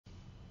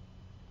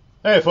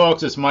Hey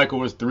folks, it's Michael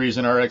with the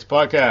Reason RX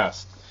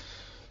podcast.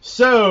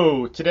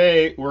 So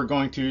today we're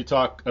going to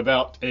talk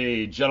about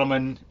a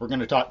gentleman. We're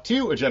going to talk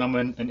to a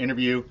gentleman, an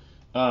interview,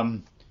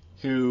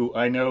 who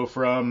I know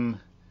from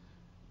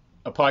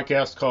a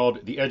podcast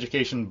called the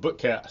Education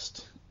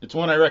Bookcast. It's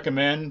one I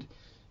recommend.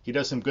 He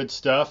does some good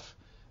stuff.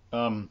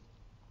 Talks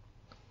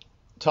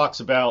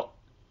about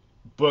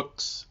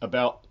books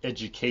about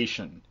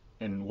education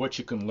and what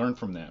you can learn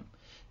from them.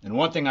 And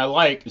one thing I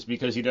like is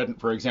because he doesn't,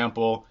 for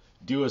example,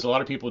 do as a lot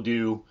of people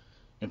do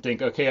and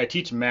think, okay, I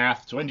teach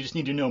math, so I just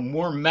need to know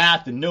more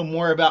math and know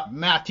more about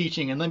math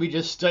teaching, and let me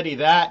just study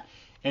that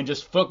and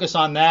just focus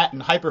on that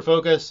and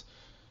hyper-focus.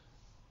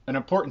 An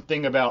important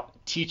thing about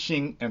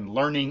teaching and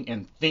learning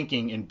and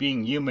thinking and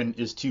being human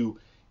is to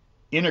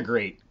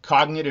integrate.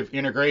 Cognitive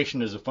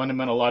integration is a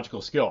fundamental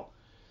logical skill.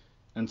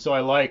 And so I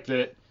like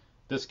that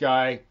this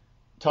guy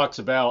talks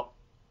about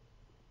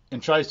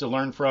and tries to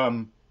learn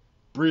from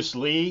Bruce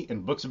Lee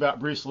and books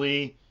about Bruce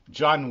Lee,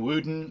 John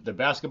Wooden, the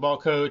basketball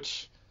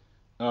coach,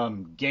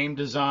 game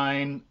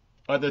design,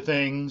 other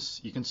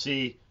things. You can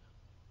see,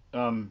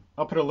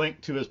 I'll put a link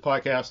to his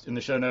podcast in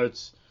the show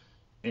notes,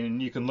 and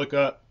you can look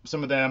up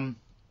some of them,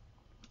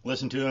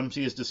 listen to him,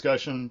 see his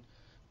discussion.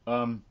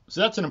 So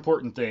that's an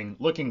important thing,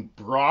 looking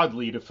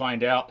broadly to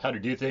find out how to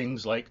do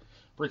things. Like,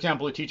 for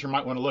example, a teacher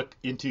might want to look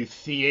into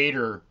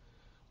theater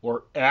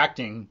or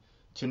acting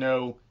to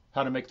know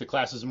how to make the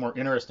classes more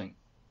interesting.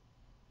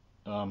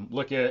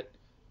 Look at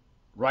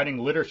writing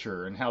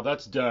literature and how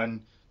that's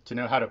done to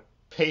know how to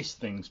pace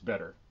things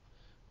better.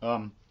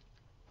 And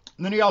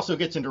then he also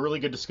gets into really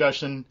good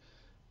discussion,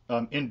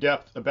 in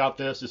depth about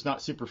this. It's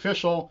not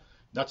superficial.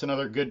 That's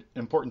another good,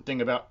 important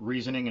thing about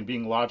reasoning and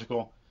being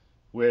logical,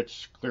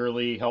 which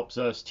clearly helps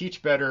us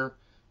teach better,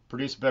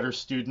 produce better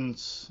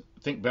students,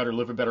 think better,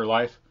 live a better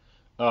life.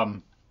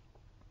 So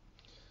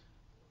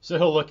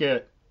he'll look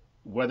at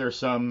whether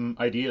some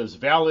idea is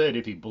valid,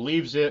 if he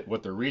believes it,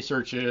 what the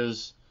research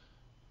is,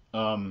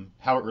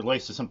 how it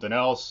relates to something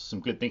else, some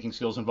good thinking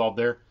skills involved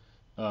there.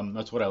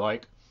 That's what I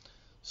like.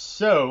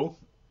 So,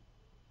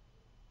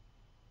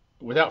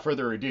 without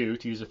further ado,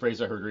 to use a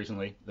phrase I heard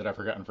recently that I've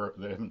forgotten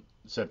that I haven't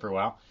said for a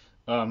while,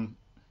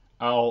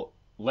 I'll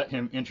let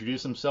him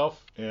introduce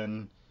himself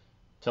and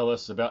tell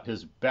us about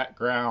his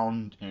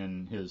background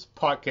and his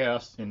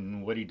podcast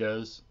and what he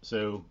does.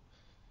 So,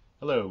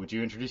 hello, would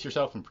you introduce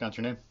yourself and pronounce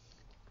your name?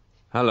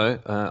 Hello,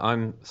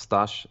 I'm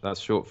Stash.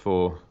 That's short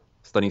for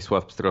Stanislaw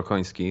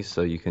Pstrokonski,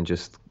 so you can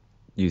just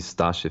use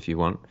Stash if you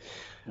want.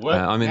 What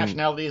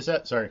nationality is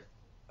that? Sorry.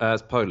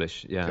 It's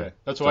Polish, yeah. Okay.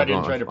 That's why I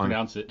didn't try to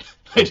pronounce it.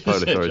 I just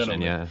Polish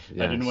origin, yeah.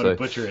 I didn't want to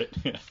butcher it.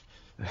 Go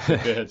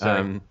ahead,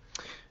 sorry.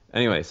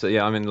 Anyway, so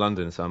yeah, I'm in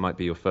London, so I might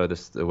be your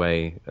furthest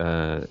away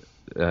sort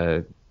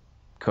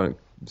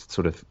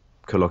of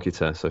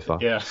collocutor so far.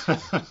 Yeah. So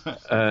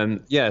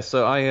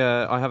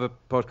I have a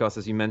podcast,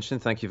 as you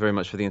mentioned. Thank you very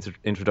much for the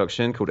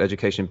introduction, called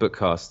Education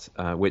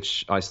Bookcast,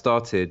 which I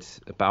started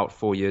about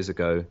 4 years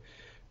ago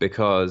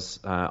because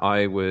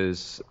I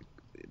was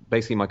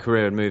basically, my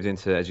career had moved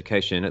into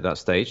education at that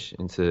stage,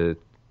 into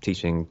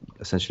teaching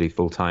essentially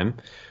full time,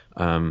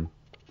 and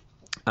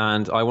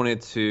I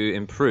wanted to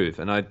improve.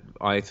 And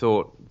I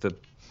thought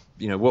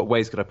what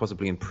ways could I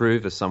possibly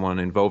improve as someone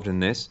involved in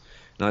this?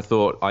 And I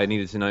thought I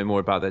needed to know more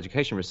about the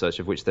education research,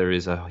 of which there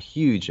is a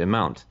huge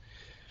amount.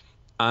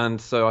 And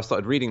so I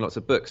started reading lots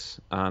of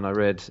books. And I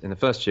read, in the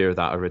first year of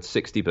that, I read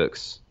 60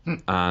 books.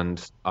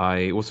 And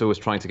I also was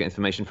trying to get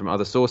information from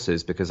other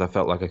sources because I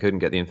felt like I couldn't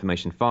get the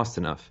information fast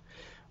enough.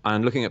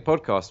 And looking at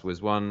podcasts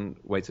was one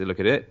way to look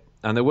at it.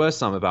 And there were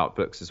some about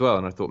books as well.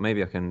 And I thought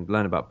maybe I can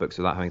learn about books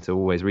without having to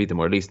always read them,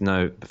 or at least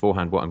know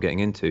beforehand what I'm getting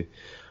into.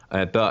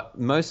 But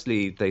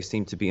mostly they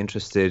seem to be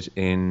interested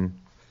in,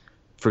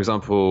 for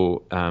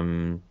example,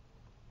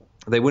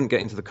 they wouldn't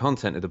get into the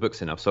content of the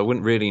books enough, so I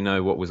wouldn't really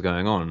know what was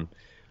going on.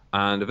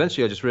 And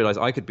eventually I just realized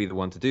I could be the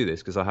one to do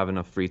this because I have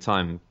enough free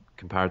time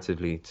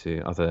comparatively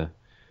to other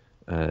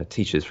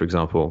teachers, for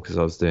example, because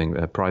I was doing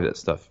private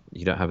stuff.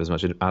 You don't have as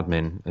much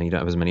admin and you don't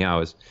have as many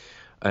hours.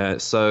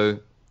 So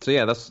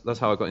yeah, that's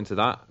how I got into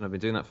that. And I've been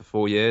doing that for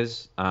 4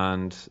 years,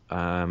 and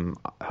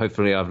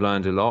hopefully I've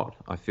learned a lot.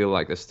 I feel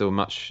like there's still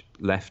much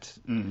left.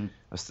 Mm-hmm.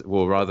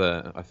 Well,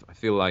 rather, I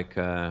feel like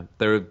there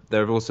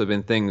have also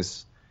been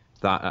things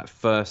that at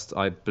first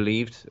I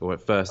believed, or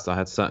at first I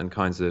had certain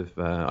kinds of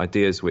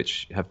ideas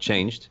which have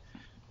changed,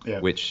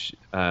 which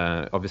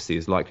obviously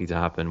is likely to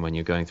happen when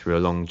you're going through a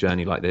long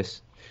journey like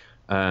this.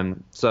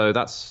 So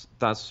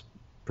that's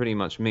pretty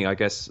much me, I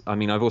guess. I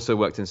mean, I've also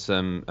worked in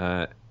some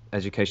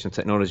educational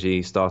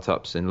technology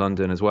startups in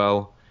London as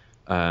well,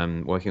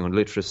 working on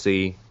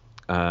literacy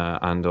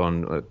and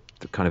on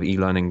the kind of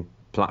e-learning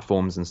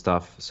platforms and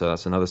stuff. So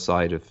that's another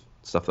side of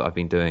stuff that I've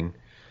been doing.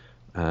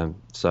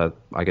 So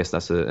I guess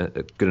that's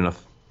a good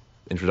enough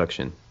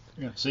introduction.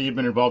 Yeah. So you've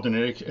been involved in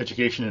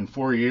education in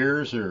 4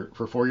 years, or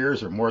for 4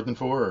 years, or more than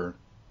 4?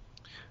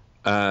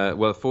 Or?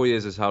 Well, 4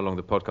 years is how long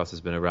the podcast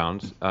has been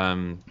around.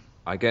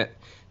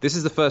 This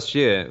is the first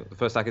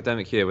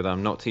academic year where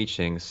I'm not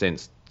teaching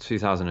since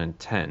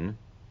 2010.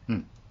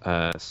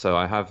 So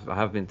I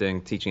have been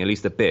doing teaching at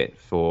least a bit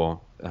for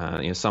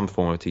some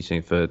form of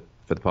teaching for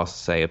the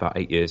past, say, about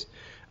 8 years.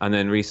 And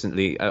then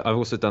recently, I've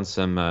also done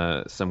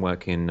some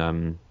work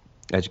in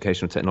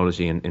educational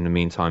technology in the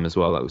meantime as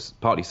well. That was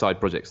partly side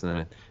projects, and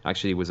then it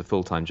actually was a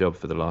full-time job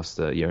for the last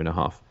year and a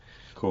half.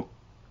 Cool.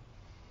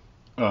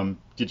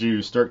 Did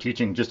you start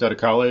teaching just out of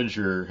college,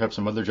 or have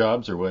some other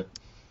jobs, or what?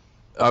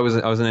 I was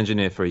an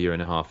engineer for a year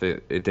and a half.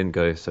 It didn't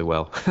go so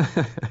well,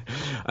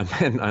 and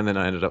then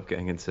I ended up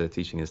getting into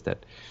teaching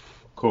instead.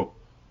 Cool.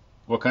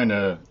 What kind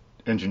of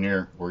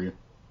engineer were you?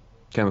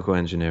 Chemical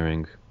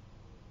engineering.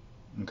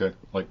 Okay,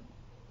 like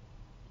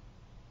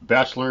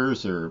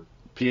bachelor's or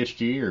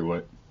PhD or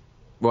what?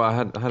 Well, I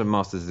had a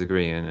master's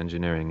degree in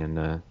engineering, and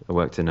I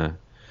worked in a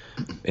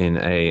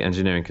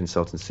engineering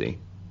consultancy.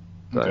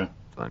 But,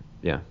 Okay,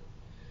 yeah.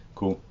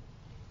 cool.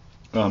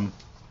 And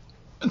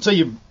so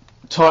you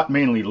taught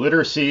mainly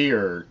literacy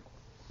or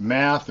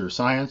math or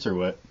science or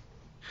what?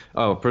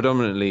 Oh,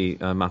 predominantly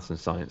maths and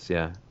science,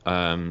 yeah.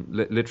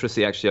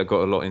 Literacy, actually, I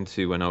got a lot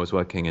into when I was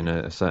working in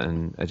a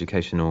certain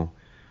educational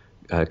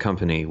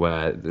company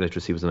where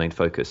literacy was the main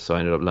focus. So I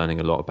ended up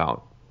learning a lot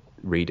about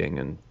reading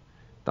and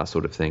that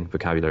sort of thing,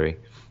 vocabulary.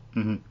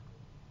 Hmm.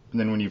 And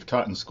then when you've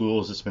taught in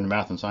schools, it's been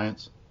math and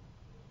science?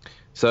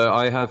 So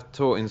I have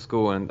taught in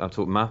school, and I've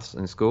taught maths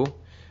in school,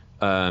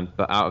 but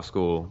out of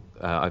school,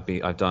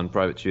 I've done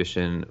private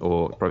tuition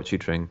or private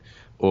tutoring,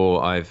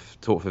 or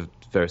I've taught for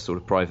various sort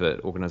of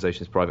private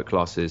organizations, private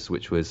classes,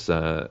 which was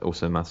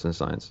also maths and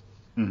science.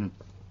 Hmm.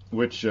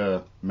 Which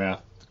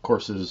math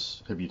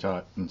courses have you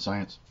taught in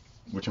science?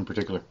 Which in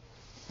particular?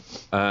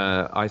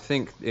 I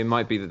think it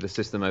might be that the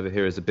system over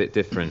here is a bit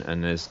different,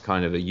 and there's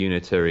kind of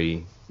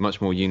a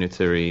much more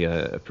unitary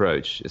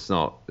approach. It's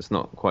not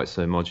quite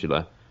so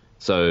modular.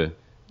 So,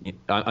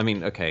 I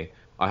mean, okay,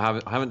 I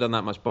haven't done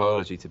that much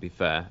biology, to be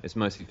fair. It's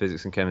mostly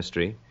physics and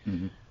chemistry.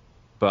 Hmm.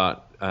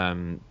 But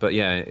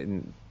yeah,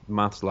 in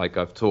maths, like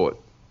I've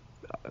taught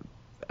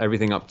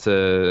everything up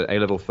to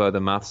A-level further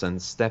maths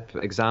and step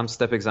exams.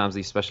 Step exams,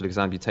 these special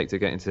exams you take to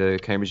get into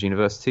Cambridge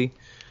University.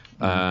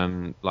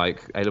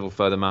 Like A-level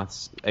further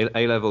maths.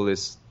 A-level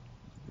is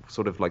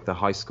sort of like the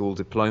high school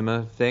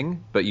diploma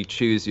thing, but you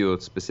choose your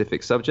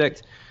specific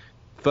subject.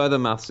 Further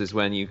maths is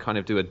when you kind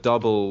of do a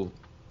double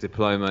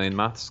diploma in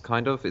maths,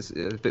 kind of. It's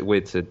a bit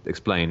weird to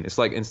explain. It's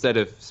like instead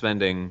of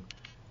having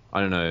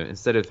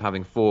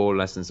 4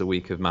 lessons a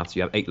week of maths,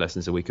 you have 8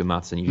 lessons a week of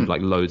maths, and you do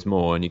like loads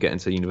more, and you get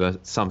into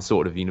some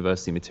sort of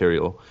university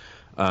material.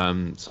 So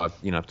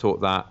I've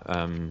taught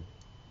that.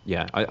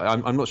 Yeah,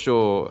 I'm not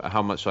sure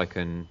how much I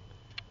can,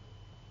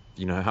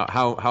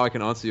 how I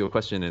can answer your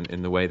question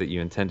in the way that you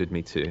intended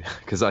me to,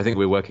 because I think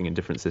we're working in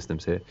different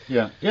systems here.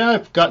 Yeah,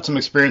 I've got some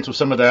experience with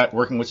some of that,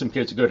 working with some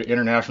kids who go to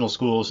international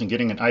schools and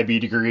getting an IB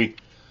degree.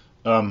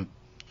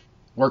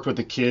 Worked with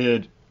a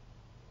kid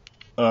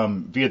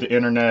via the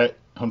internet,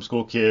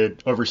 homeschool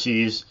kid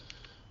overseas,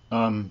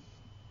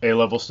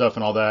 A-level stuff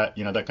and all that,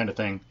 that kind of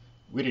thing.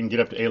 We didn't get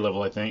up to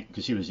A-level, I think,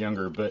 because he was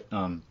younger, but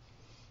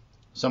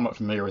somewhat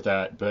familiar with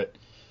that. But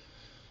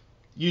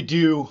you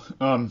do,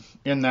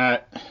 in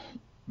that,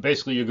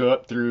 basically you go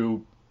up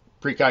through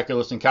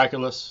pre-calculus and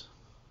calculus.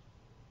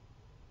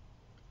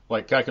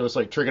 Like calculus,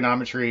 like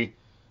trigonometry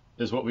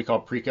is what we call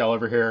pre-cal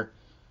over here.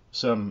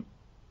 Some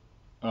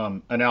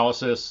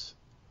analysis,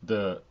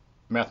 the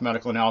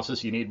mathematical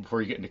analysis you need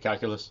before you get into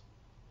calculus.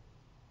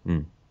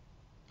 Hmm.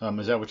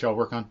 Is that what y'all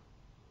work on?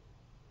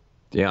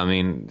 Yeah, I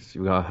mean,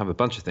 we have a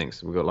bunch of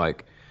things. We've got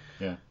like,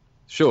 Yeah.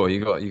 sure, you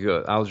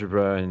got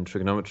algebra and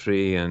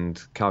trigonometry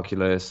and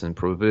calculus and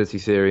probability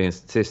theory and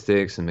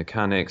statistics and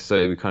mechanics.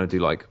 So we kind of do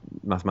like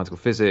mathematical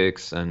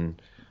physics,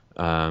 and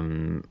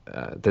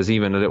there's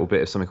even a little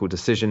bit of something called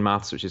decision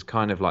maths, which is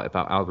kind of like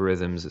about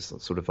algorithms.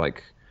 It's sort of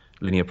like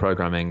linear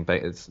programming,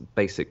 it's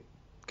basic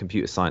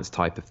computer science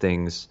type of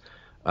things.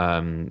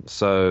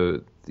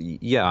 So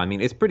yeah, I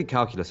mean, it's pretty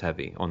calculus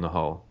heavy on the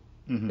whole.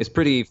 Mm-hmm. It's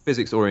pretty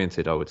physics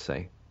oriented, I would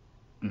say.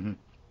 Mm-hmm.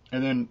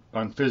 And then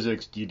on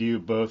physics, do you do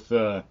both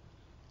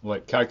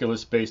like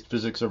calculus based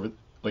physics over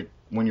like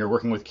when you're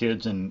working with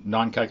kids and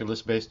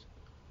non-calculus based?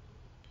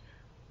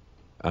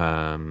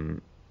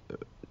 Well,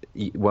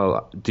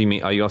 do you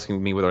mean, are you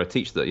asking me whether I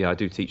teach that? Yeah, I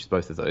do teach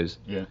both of those.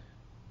 Yeah.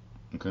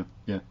 Okay.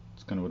 Yeah,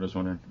 that's kind of what I was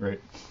wondering.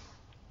 Right.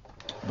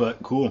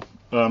 But cool.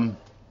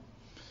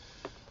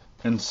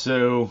 And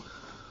so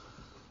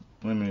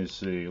let me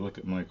see. Look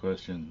at my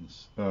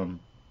questions.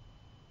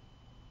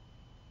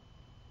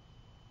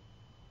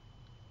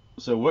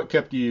 So what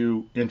kept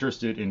you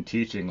interested in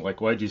teaching? Like,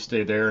 why'd you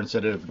stay there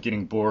instead of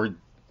getting bored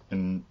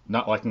and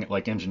not liking it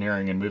like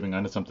engineering and moving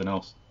on to something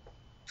else?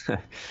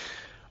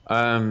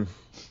 Well,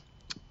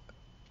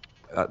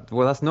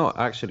 that's not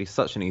actually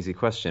such an easy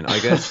question. I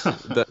guess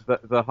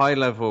the high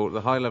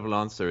level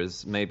answer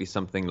is maybe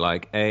something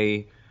like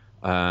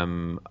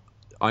I'm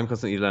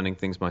constantly learning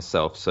things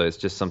myself, so it's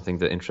just something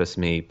that interests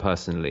me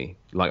personally.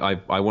 Like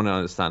I want to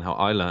understand how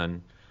I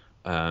learn.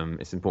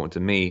 It's important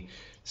to me.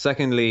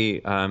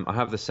 Secondly, I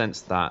have the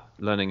sense that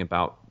learning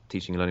about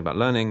teaching,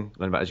 learning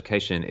about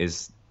education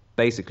is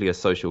basically a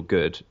social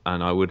good,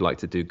 and I would like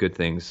to do good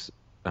things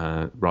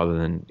rather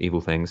than evil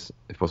things,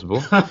 if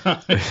possible.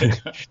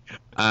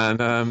 And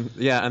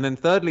and then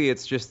thirdly,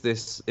 it's just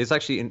this. It's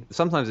actually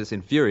sometimes it's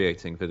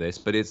infuriating for this,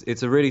 but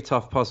it's a really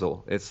tough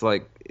puzzle. It's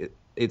like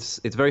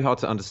it's very hard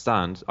to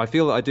understand. I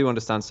feel that I do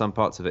understand some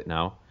parts of it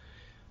now,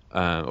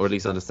 or at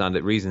least understand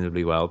it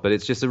reasonably well. But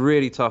it's just a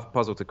really tough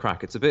puzzle to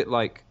crack. It's a bit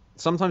like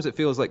sometimes it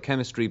feels like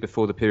chemistry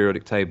before the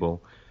periodic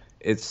table.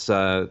 It's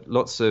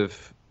lots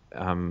of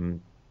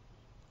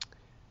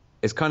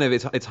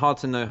it's hard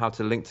to know how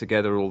to link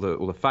together all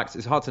the facts.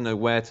 It's hard to know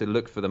where to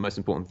look for the most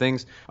important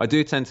things. I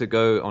do tend to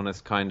go on a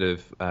kind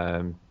of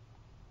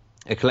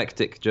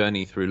eclectic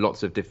journey through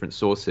lots of different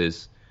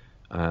sources.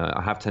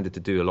 I have tended to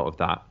do a lot of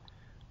that,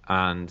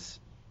 and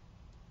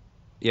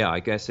I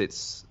guess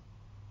it's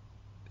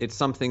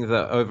something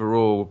that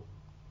overall,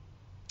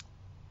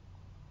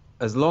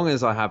 as long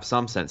as I have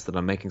some sense that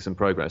I'm making some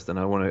progress, then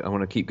I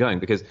want to keep going,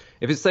 because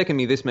if it's taken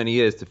me this many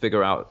years to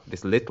figure out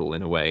this little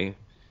in a way,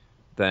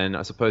 then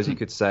I suppose you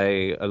could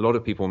say a lot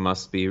of people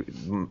must be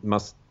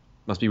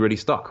really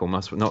stuck, or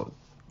must not,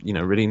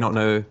 really not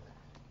know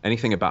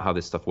anything about how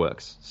this stuff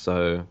works.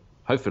 So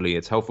hopefully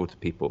it's helpful to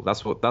people.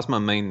 That's my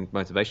main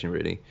motivation,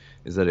 really,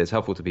 is that it's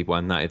helpful to people,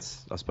 and that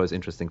it's, I suppose,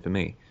 interesting for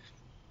me.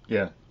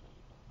 Yeah,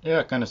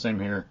 kind of same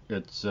here.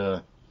 It's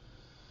a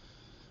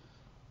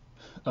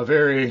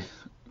very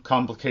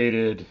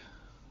complicated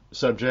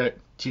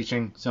subject,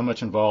 teaching, so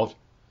much involved.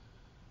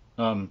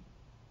 The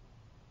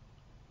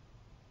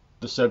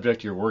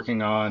subject you're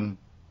working on,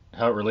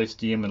 how it relates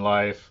to human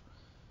life,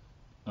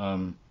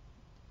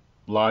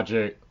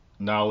 logic,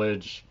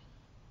 knowledge,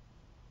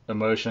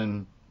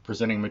 emotion,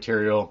 presenting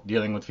material,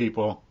 dealing with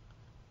people,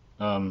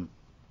 a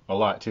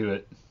lot to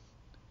it.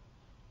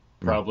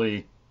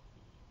 Probably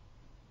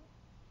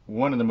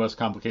one of the most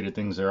complicated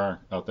things there are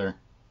out there.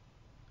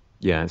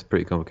 Yeah, it's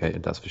pretty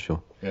complicated, that's for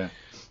sure. Yeah.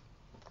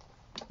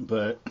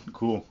 But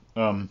cool.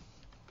 And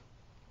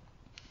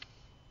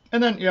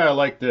then, I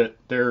like that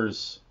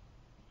there's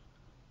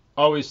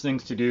always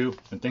things to do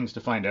and things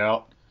to find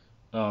out.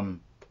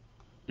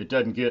 It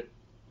doesn't get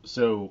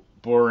so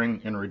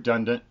boring and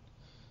redundant.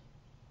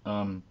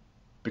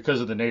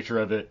 Because of the nature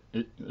of it,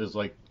 it is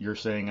like you're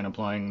saying and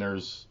implying,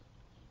 there's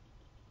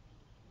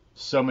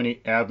so many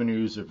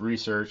avenues of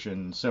research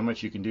and so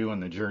much you can do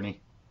on the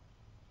journey.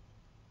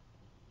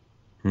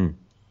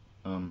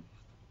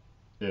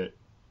 It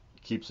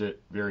keeps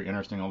it very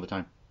interesting all the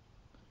time.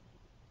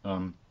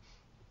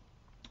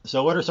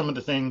 So what are some of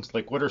the things,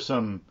 like what are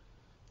some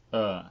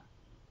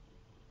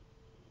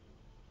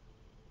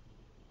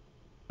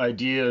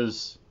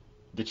ideas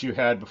that you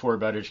had before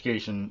about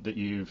education that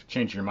you've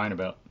changed your mind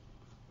about?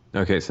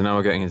 Okay, so now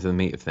we're getting into the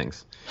meat of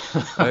things.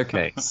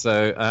 Okay,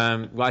 so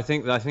I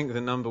think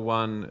the number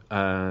one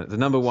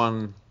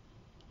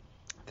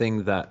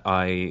thing that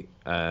I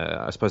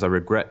suppose I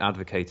regret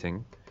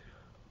advocating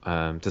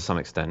to some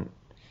extent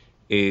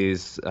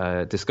is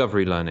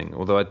discovery learning.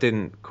 Although I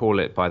didn't call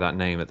it by that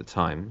name at the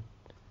time,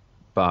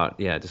 but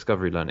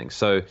discovery learning.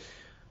 So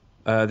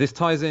this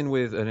ties in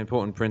with an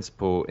important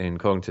principle in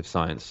cognitive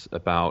science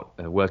about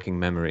working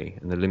memory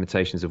and the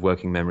limitations of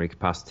working memory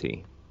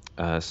capacity.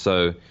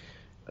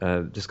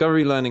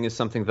 Discovery learning is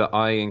something that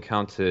I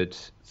encountered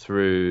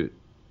through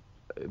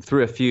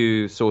a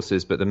few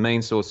sources, but the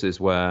main sources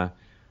were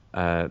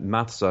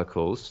math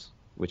circles,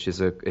 which is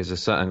a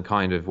certain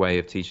kind of way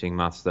of teaching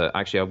maths that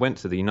actually I went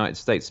to the United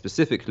States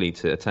specifically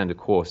to attend a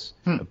course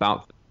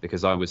about them,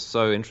 because I was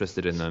so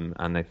interested in them,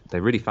 and they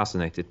really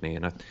fascinated me,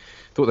 and I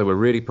thought they were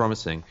really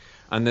promising.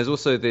 And there's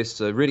also this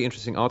really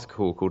interesting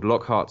article called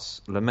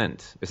Lockhart's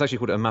Lament. It's actually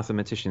called A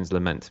Mathematician's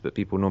Lament, but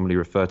people normally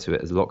refer to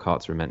it as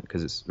Lockhart's Lament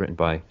because it's written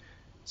by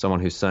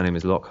someone whose surname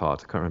is Lockhart.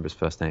 I can't remember his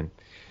first name.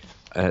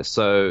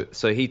 So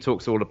he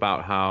talks all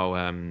about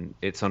how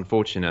it's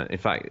unfortunate. In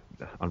fact,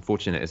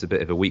 unfortunate is a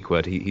bit of a weak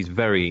word. He's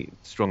very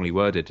strongly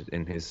worded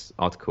in his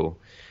article,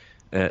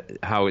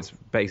 how it's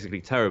basically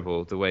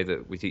terrible the way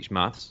that we teach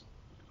maths,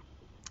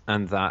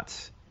 and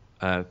that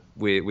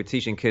we're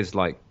teaching kids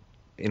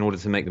in order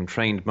to make them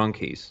trained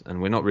monkeys, and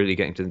we're not really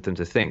getting them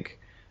to think.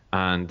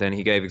 And then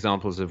he gave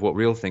examples of what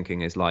real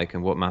thinking is like,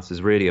 and what maths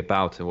is really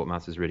about, and what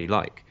maths is really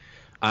like.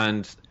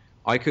 And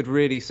I could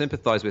really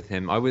sympathize with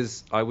him. I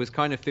was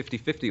kind of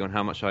 50-50 on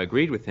how much I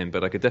agreed with him,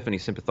 but I could definitely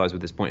sympathize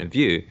with his point of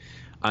view.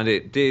 And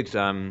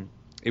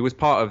it was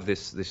part of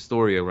this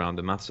story around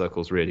the math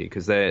circles, really,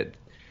 because I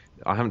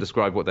haven't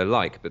described what they're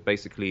like, but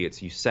basically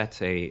it's you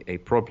set a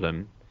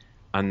problem,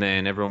 and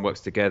then everyone works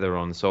together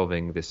on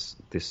solving this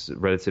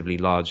relatively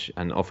large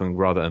and often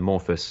rather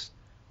amorphous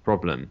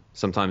problem.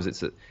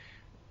 Sometimes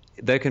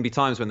there can be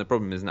times when the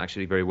problem isn't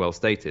actually very well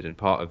stated, and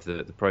part of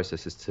the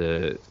process is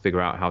to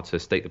figure out how to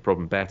state the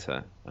problem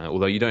better,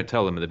 although you don't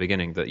tell them at the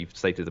beginning that you've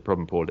stated the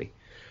problem poorly.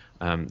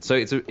 So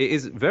it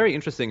is very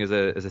interesting as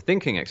a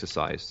thinking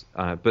exercise,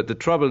 but the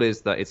trouble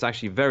is that it's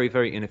actually very,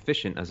 very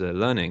inefficient as a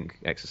learning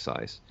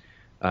exercise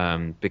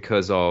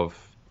because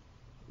of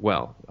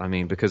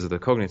the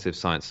cognitive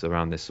science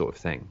around this sort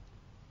of thing.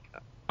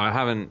 I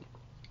haven't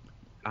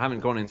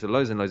gone into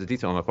loads and loads of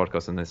detail on my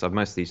podcast on this. I've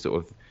mostly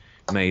sort of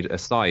made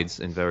asides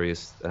in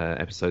various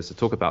episodes to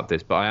talk about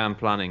this, but I am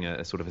planning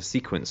a sort of a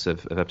sequence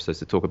of episodes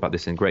to talk about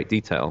this in great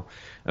detail,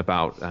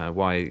 about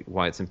why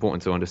it's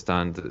important to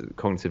understand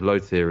cognitive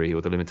load theory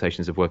or the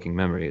limitations of working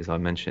memory, as I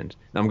mentioned.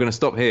 Now I'm going to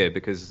stop here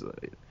because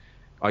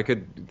I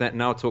could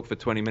now talk for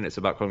 20 minutes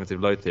about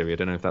cognitive load theory. I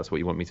don't know if that's what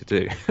you want me to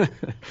do.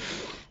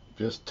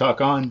 Just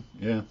talk on,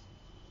 yeah.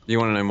 You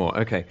want to know more?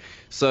 Okay.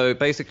 So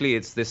basically,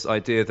 it's this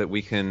idea that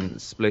we can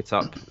split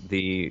up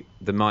the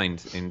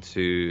mind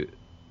into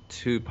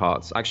two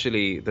parts.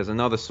 Actually, there's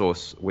another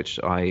source which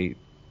I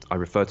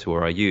refer to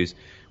or I use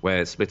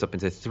where it's split up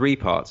into three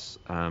parts,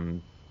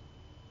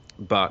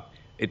 but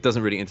it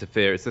doesn't really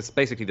interfere. It's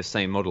basically the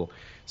same model.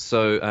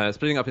 So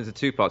splitting up into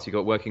two parts, you've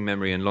got working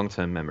memory and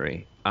long-term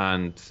memory.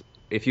 And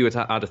if you were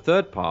to add a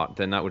third part,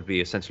 then that would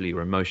be essentially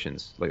your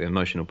emotions, like the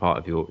emotional part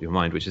of your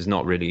mind, which is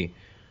not really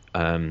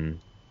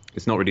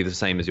it's not really the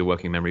same as your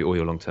working memory or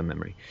your long-term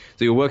memory.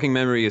 So your working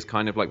memory is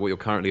kind of like what you're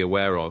currently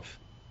aware of,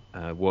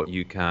 what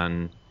you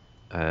can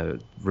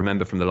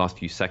remember from the last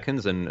few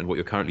seconds and what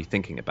you're currently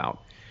thinking about.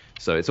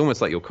 So it's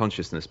almost like your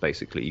consciousness,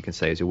 basically, you can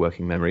say, is your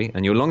working memory.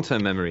 And your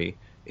long-term memory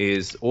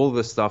is all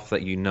the stuff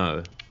that you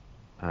know,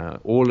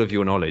 all of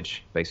your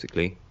knowledge,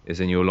 basically, is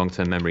in your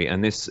long-term memory.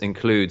 And this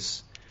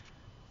includes,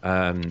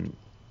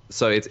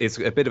 so it's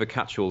a bit of a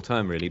catch-all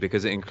term, really,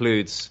 because it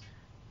includes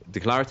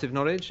declarative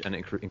knowledge, and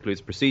it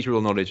includes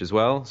procedural knowledge as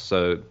well.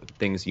 So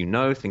things you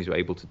know, things you're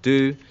able to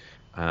do,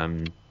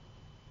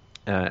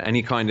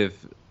 any kind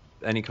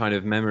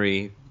of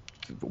memory,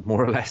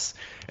 more or less,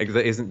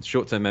 that isn't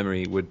short-term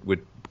memory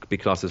would be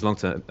classed as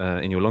long-term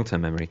in your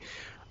long-term memory.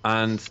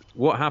 And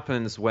what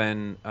happens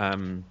when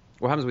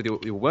what happens with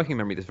your working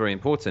memory that's very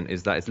important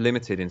is that it's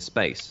limited in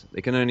space.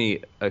 It can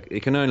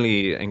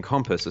only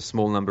encompass a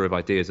small number of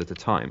ideas at a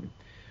time.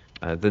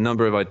 The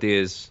number of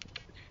ideas.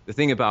 The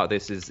thing about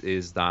this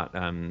is that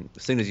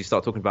as soon as you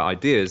start talking about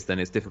ideas, then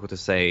it's difficult to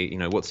say,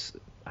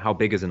 how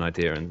big is an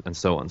idea and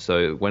so on.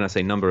 So when I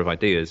say number of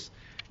ideas,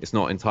 it's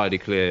not entirely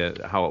clear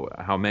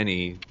how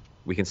many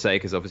we can say,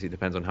 because obviously it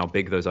depends on how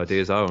big those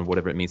ideas are and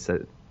whatever it means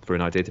for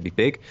an idea to be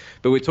big.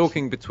 But we're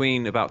talking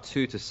between about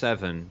 2 to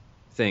 7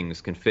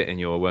 things can fit in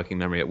your working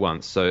memory at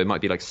once. So it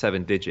might be like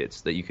 7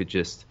 digits that you could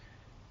just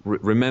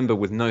remember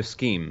with no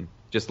scheme.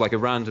 Just like a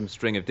random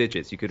string of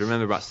digits, you could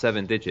remember about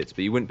 7 digits,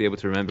 but you wouldn't be able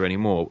to remember any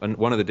more. And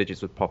one of the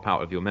digits would pop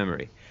out of your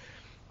memory,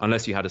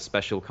 unless you had a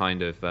special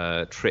kind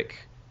of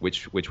trick,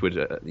 which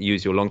would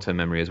use your long-term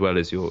memory as well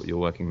as your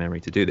working memory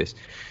to do this.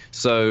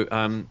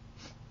 So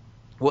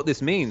what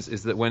this means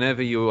is that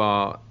whenever you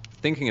are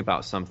thinking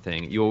about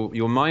something,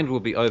 your mind will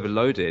be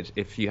overloaded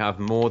if you have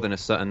more than a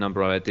certain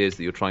number of ideas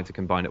that you're trying to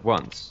combine at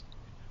once.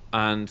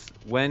 And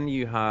when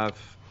you have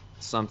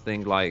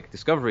something like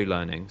discovery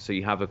learning, so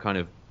you have a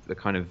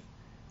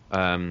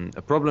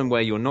problem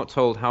where you're not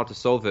told how to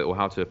solve it or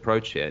how to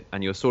approach it,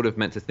 and you're sort of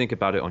meant to think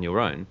about it on your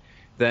own,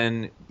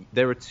 then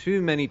there are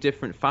too many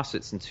different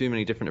facets and too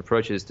many different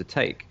approaches to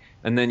take.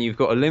 And then you've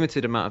got a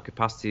limited amount of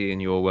capacity in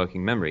your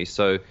working memory.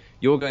 So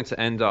you're going to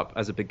end up,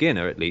 as a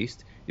beginner at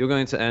least, you're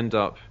going to end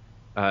up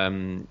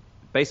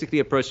basically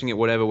approaching it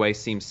whatever way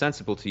seems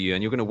sensible to you,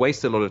 and you're going to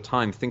waste a lot of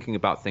time thinking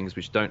about things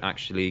which don't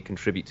actually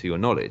contribute to your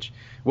knowledge.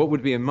 What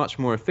would be a much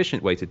more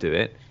efficient way to do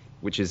it,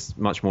 which is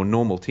much more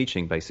normal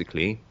teaching,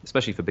 basically,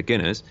 especially for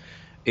beginners,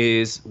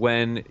 is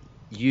when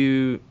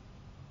you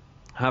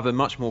have a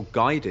much more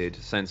guided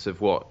sense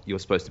of what you're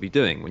supposed to be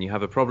doing. When you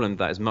have a problem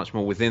that is much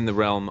more within the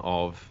realm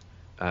of,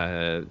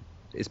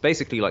 it's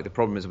basically like the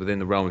problem is within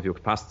the realm of your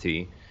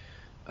capacity.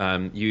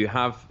 You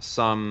have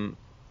some,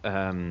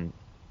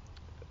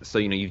 so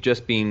you've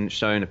just been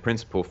shown a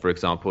principle, for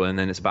example, and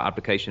then it's about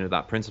application of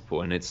that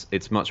principle, and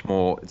it's much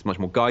more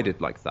guided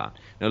like that.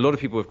 Now, a lot of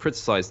people have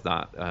criticized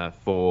that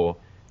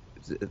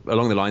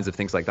along the lines of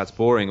things like that's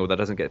boring or that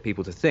doesn't get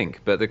people to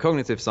think. But the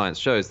cognitive science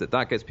shows that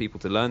gets people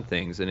to learn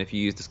things. And if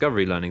you use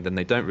discovery learning, then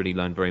they don't really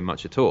learn very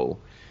much at all.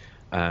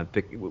 And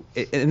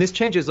this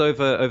changes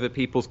over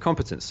people's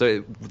competence.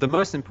 So the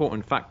most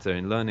important factor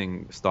in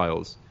learning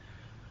styles,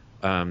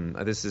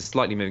 this is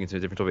slightly moving into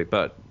a different topic,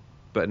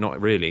 but not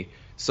really.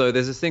 So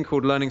there's this thing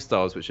called learning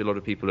styles, which a lot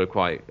of people are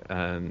quite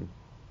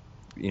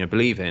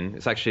believe in.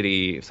 It's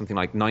actually something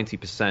like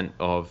 90%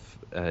 of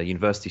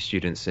university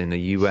students in the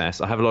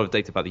US. I have a lot of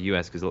data about the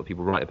US because a lot of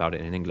people write about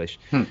it in English.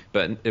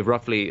 But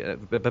roughly,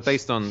 but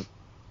based on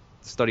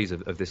studies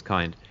of this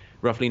kind,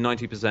 roughly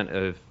 90%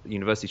 of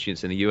university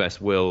students in the US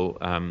will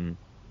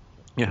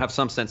have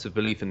some sense of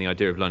belief in the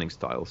idea of learning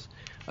styles.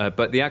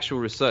 But the actual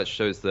research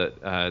shows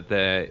that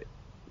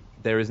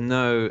there is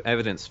no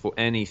evidence for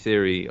any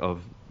theory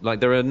of,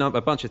 like, there are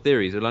a bunch of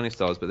theories of learning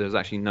styles, but there's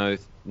actually no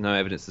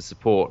evidence to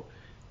support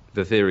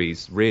the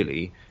theories,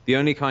 really. The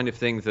only kind of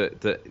thing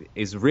that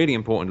is really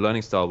important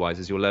learning style wise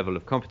is your level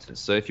of competence.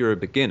 So if you're a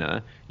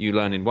beginner, you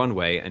learn in one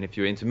way, and if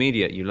you're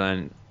intermediate, you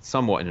learn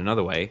somewhat in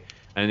another way,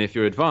 and if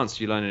you're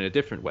advanced, you learn in a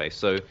different way.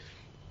 So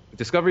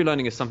discovery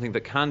learning is something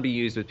that can be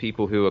used with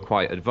people who are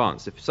quite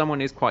advanced. If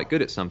someone is quite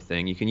good at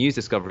something, you can use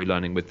discovery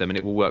learning with them and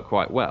it will work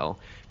quite well.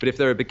 But if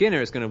they're a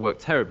beginner, it's going to work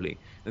terribly.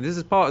 And this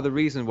is part of the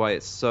reason why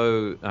it's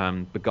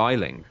so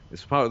beguiling.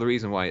 It's part of the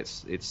reason why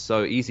it's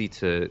so easy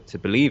to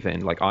believe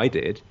in, like I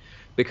did,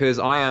 because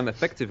I am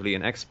effectively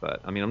an expert.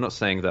 I mean, I'm not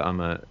saying that I'm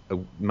a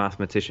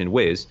mathematician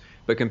whiz,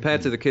 but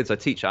compared to the kids I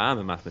teach, I am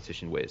a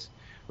mathematician whiz.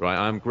 Right,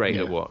 I'm great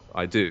at what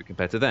I do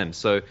compared to them.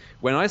 So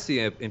when I see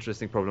an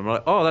interesting problem, I'm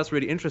like, oh, that's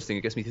really interesting.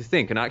 It gets me to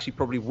think, and I actually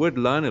probably would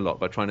learn a lot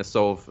by trying to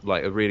solve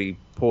like a really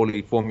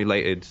poorly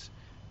formulated,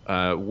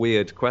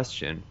 weird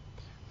question.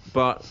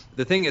 But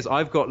the thing is,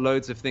 I've got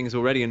loads of things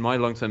already in my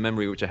long-term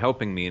memory which are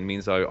helping me, and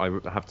means I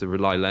have to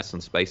rely less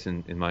on space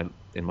in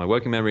my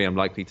working memory. I'm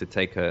likely to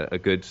take a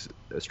good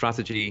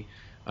strategy.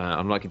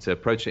 I'm likely to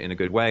approach it in a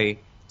good way.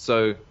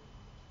 So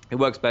it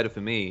works better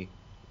for me.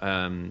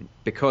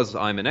 Because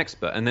I'm an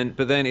expert,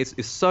 but then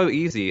it's so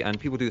easy, and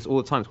people do this all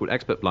the time. It's called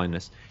expert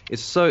blindness.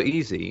 It's so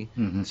easy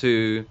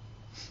to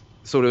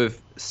sort of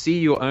see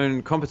your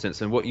own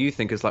competence and what you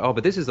think is like, oh,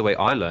 but this is the way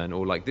I learn,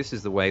 or like this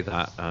is the way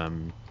that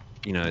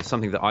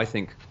something that I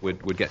think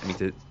would get me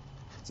to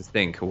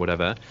think or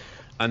whatever,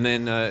 and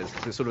then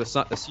sort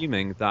of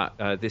assuming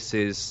that this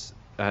is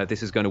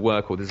going to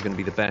work, or this is going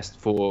to be the best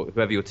for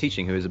whoever you're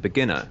teaching who is a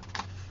beginner.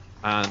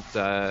 And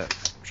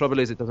trouble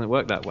is, it doesn't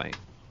work that way.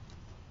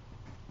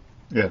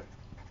 Yeah.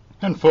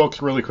 And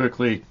folks, really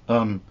quickly,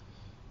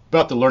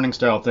 about the learning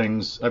style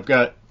things, I've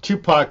got 2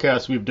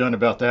 podcasts we've done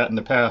about that in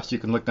the past. You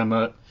can look them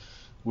up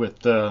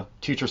with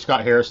teacher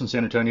Scott Harris in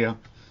San Antonio.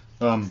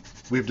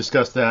 We've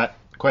discussed that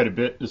quite a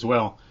bit as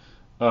well.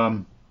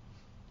 One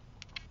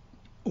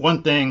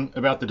thing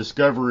about the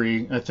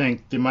discovery I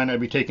think they might not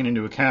be taken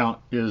into account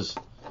is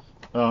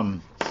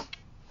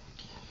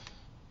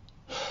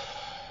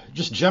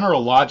just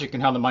general logic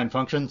and how the mind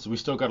functions. We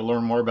still got to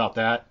learn more about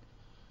that.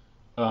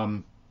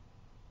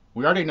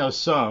 We already know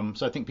some,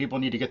 so I think people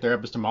need to get their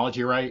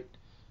epistemology right.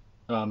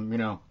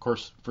 Of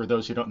course, for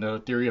those who don't know,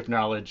 theory of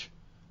knowledge,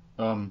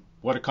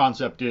 what a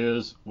concept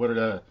is, what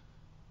a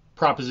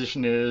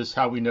proposition is,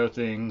 how we know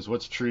things,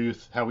 what's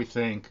truth, how we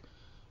think.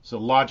 So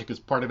logic is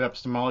part of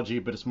epistemology,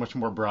 but it's much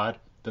more broad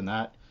than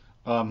that.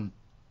 I'm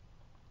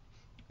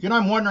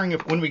wondering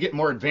if when we get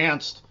more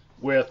advanced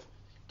with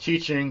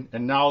teaching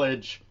and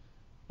knowledge,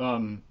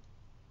 when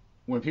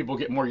people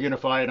get more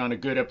unified on a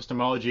good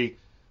epistemology,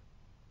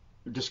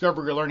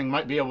 discovery learning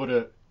might be able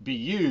to be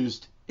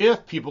used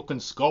if people can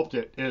sculpt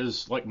it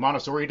as like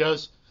Montessori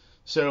does.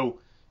 So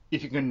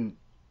if you can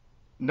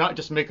not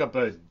just make up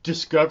a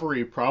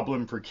discovery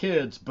problem for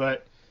kids,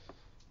 but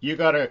you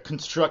got to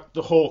construct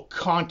the whole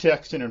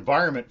context and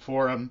environment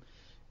for them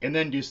and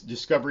then do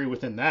discovery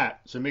within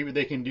that. So maybe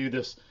they can do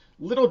this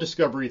little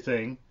discovery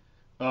thing.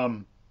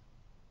 So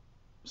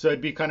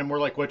it'd be kind of more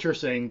like what you're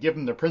saying, give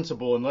them the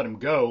principle and let them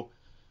go.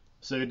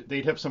 So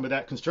they'd have some of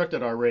that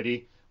constructed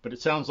already. But it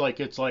sounds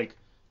like it's like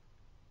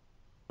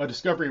a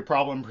discovery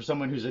problem for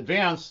someone who's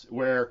advanced,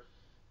 where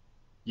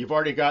you've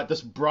already got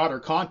this broader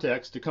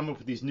context to come up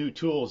with these new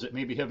tools that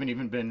maybe haven't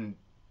even been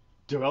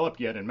developed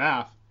yet in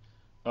math.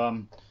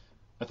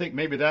 I think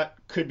maybe that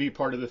could be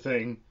part of the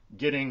thing,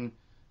 getting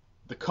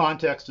the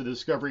context of the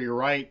discovery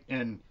right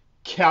and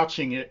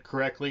couching it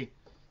correctly,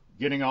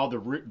 getting all the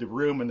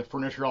room and the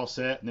furniture all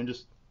set, and then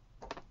just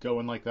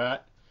going like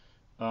that.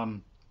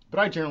 But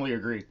I generally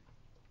agree.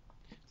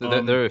 So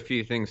there are a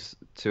few things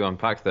to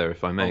unpack there,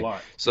 if I may. A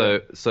lot.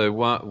 So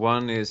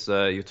one is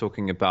you're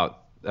talking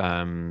about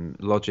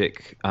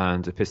logic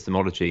and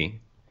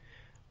epistemology,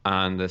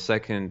 and the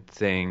second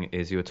thing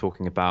is you're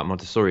talking about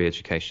Montessori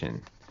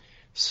education.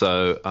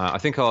 So I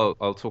think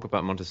I'll talk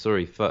about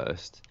Montessori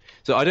first.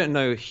 So I don't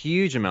know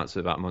huge amounts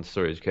about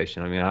Montessori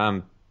education. I mean, I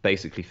am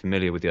basically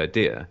familiar with the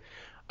idea,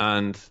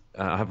 and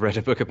I've read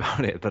a book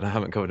about it, but I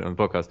haven't covered it on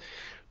the podcast.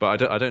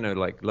 But I don't know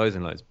like loads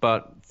and loads.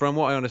 But from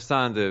what I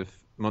understand of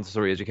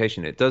Montessori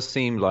education, it does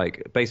seem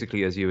like,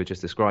 basically as you were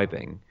just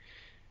describing,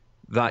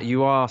 that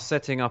you are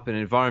setting up an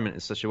environment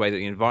in such a way that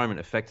the environment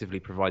effectively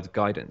provides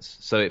guidance.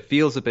 So it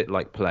feels a bit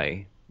like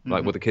play,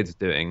 like what the kids are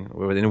doing,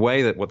 or in a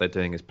way that what they're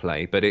doing is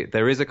play, but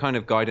there is a kind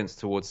of guidance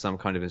towards some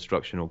kind of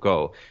instructional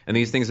goal. And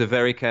these things are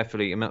very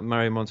carefully,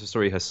 Maria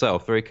Montessori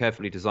herself very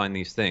carefully designed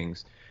these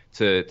things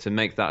to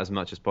make that as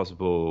much as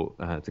possible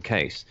the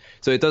case.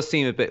 So it does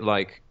seem a bit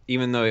like,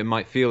 even though it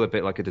might feel a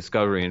bit like a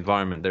discovery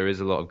environment, there is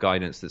a lot of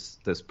guidance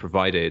that's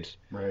provided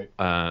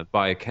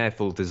by a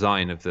careful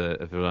design of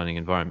the learning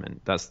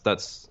environment.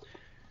 That's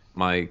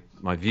my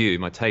view,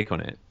 my take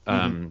on it.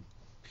 And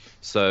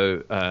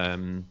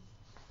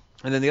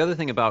then the other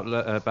thing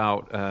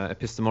about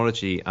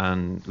epistemology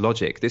and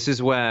logic, this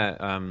is where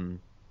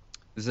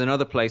this is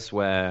another place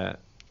where,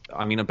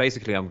 I mean,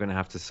 basically I'm going to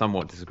have to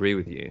somewhat disagree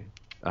with you.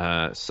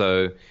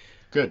 So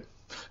good.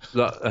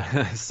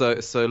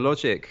 So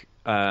logic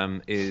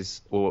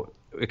is, or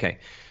okay.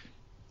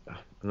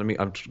 I'm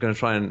going to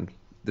try and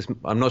this.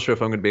 I'm not sure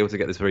if I'm going to be able to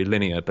get this very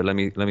linear, but let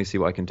me see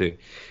what I can do.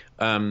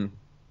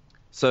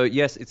 So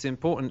yes, it's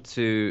important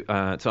to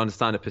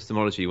understand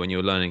epistemology when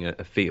you're learning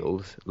a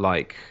field,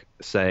 like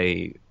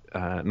say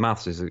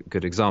maths is a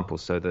good example.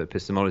 So the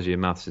epistemology of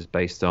maths is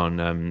based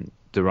on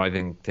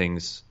deriving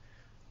things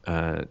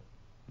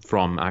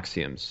from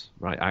axioms,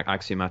 right?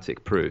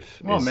 Axiomatic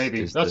proof. Well,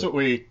 maybe that's what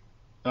we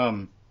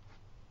are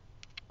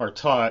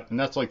taught, and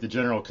that's like the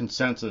general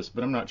consensus.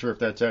 But I'm not sure if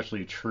that's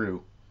actually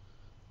true.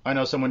 I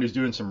know someone who's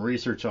doing some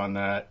research on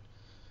that.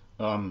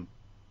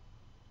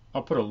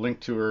 I'll put a link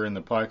to her in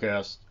the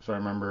podcast if I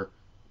remember,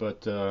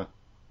 but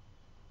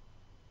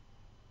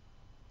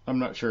I'm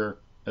not sure,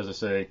 as I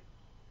say,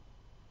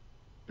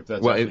 if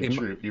that's actually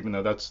true, even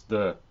though that's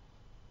the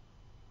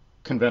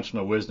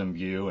conventional wisdom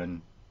view,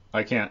 and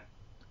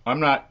I'm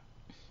not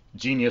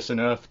genius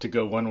enough to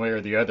go one way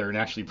or the other and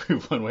actually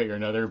prove one way or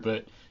another,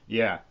 but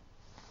yeah.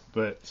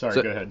 But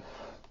sorry, go ahead.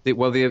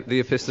 The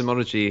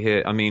epistemology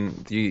here, I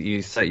mean,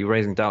 you say you're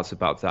raising doubts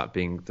about that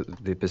being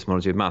the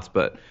epistemology of maths,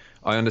 but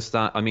I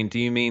understand. I mean, do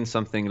you mean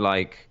something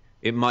like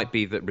it might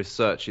be that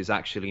research is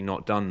actually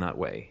not done that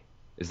way?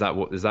 Is that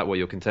what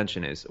your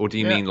contention is? Or do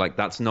you mean like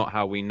that's not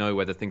how we know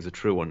whether things are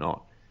true or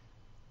not?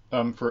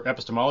 For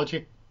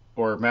epistemology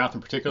or math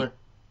in particular?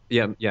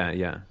 Yeah.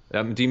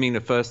 Do you mean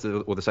the first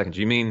or the second?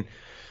 Do you mean,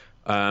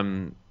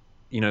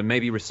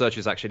 maybe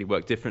researchers actually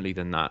work differently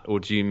than that? Or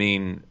do you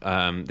mean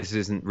this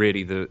isn't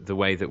really the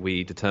way that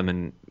we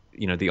determine,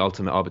 the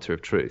ultimate arbiter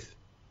of truth?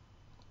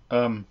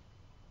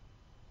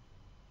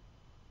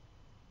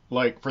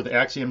 Like for the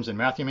axioms in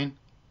math, you mean?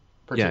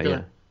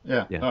 Particular?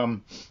 Yeah.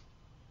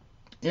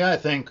 I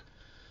think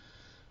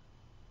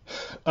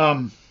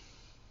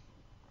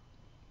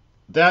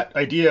that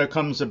idea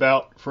comes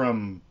about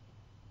from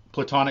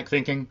Platonic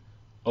thinking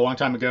a long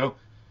time ago,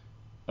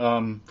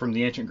 from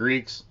the ancient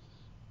Greeks.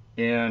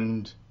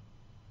 And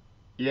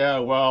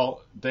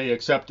they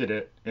accepted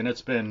it, and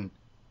it's been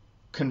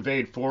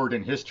conveyed forward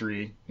in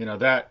history.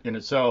 That in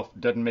itself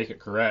doesn't make it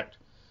correct.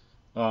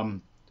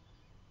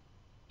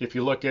 If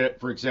you look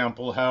at, for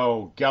example,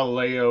 how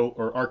Galileo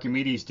or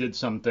Archimedes did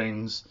some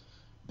things,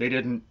 they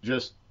didn't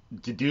just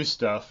deduce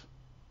stuff,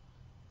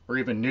 or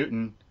even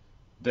Newton.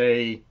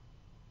 They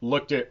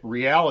looked at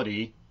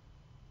reality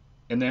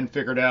and then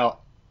figured out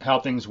how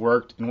things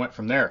worked and went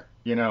from there.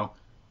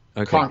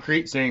 Okay.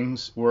 Concrete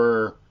things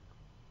were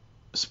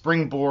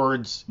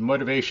springboards,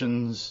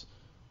 motivations,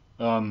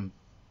 and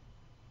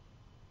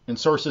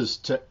sources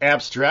to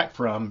abstract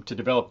from to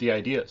develop the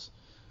ideas.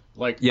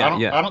 I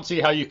don't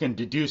see how you can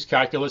deduce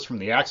calculus from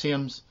the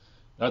axioms.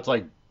 That's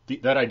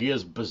that idea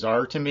is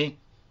bizarre to me.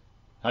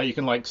 How you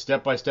can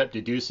step by step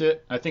deduce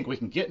it. I think we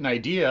can get an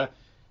idea,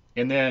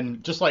 and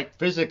then just like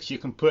physics, you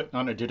can put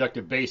on a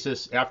deductive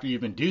basis after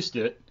you've induced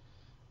it.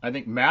 I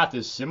think math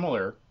is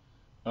similar.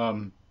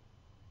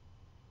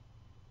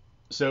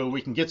 So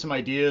we can get some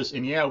ideas,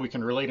 and we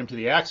can relate them to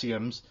the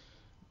axioms,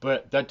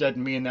 but that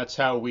doesn't mean that's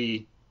how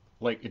we,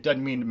 it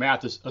doesn't mean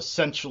math is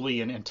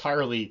essentially and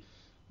entirely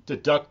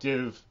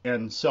deductive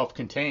and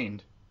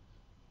self-contained.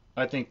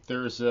 I think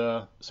there's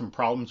some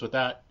problems with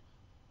that.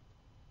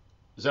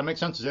 Does that make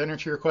sense? Does that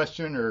answer your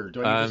question, or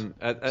do I need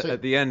to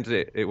at the end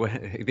it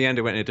went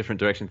in a different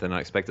direction than I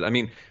expected. I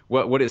mean,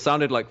 what it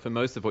sounded like for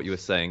most of what you were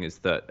saying is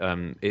that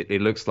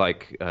it looks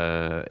like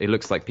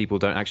people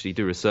don't actually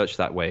do research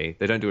that way.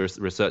 They don't do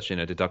research in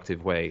a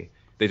deductive way.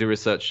 They do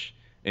research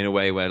in a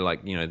way where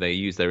they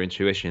use their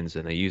intuitions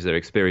and they use their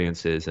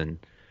experiences, and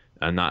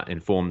that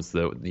informs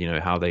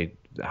how they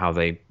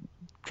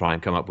try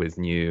and come up with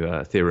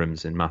new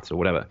theorems in maths or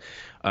whatever.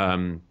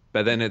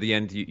 But then at the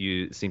end,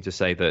 you seem to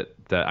say that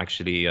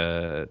actually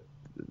that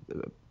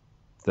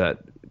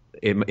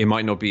it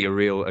might not be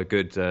a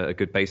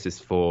good basis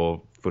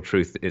for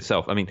truth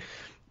itself. I mean,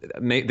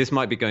 this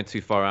might be going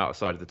too far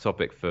outside of the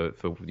topic for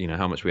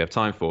how much we have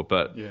time for.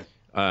 But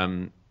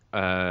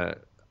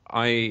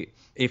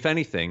if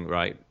anything,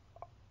 right,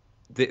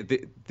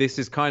 this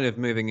is kind of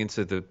moving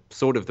into the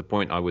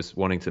point I was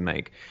wanting to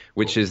make,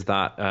 which is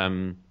that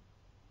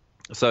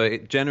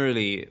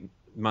generally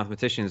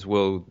mathematicians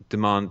will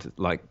demand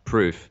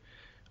proof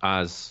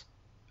as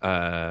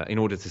in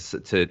order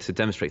to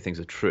demonstrate things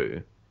are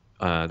true.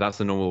 That's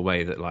the normal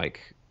way that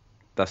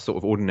that's sort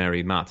of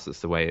ordinary maths. That's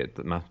the way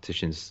that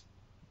mathematicians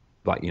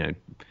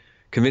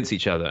convince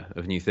each other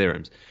of new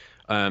theorems.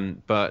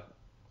 But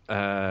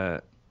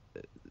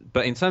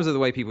in terms of the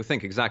way people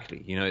think,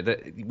 exactly,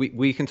 that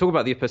we can talk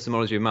about the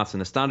epistemology of maths, and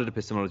the standard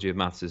epistemology of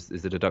maths is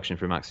the deduction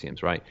from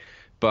axioms, right?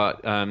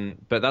 But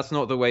that's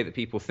not the way that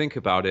people think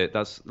about it.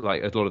 That's a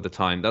lot of the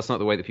time. That's not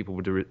the way that people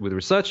would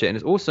research it, and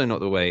it's also not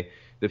the way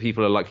that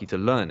people are likely to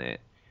learn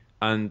it.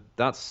 And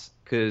that's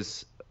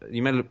because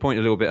you made a point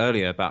a little bit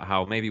earlier about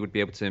how maybe we'd be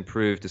able to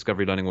improve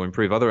discovery learning or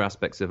improve other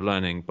aspects of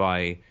learning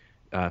by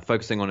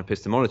focusing on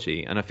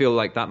epistemology. And I feel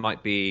like that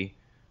might be,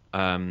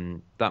 I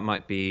mean,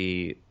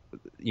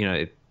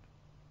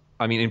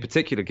 in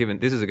particular, given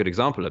this is a good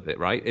example of it,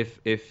 right?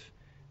 If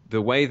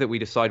the way that we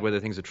decide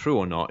whether things are true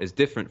or not is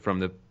different from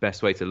the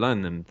best way to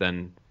learn them,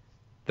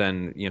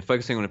 then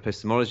focusing on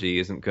epistemology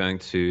isn't going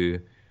to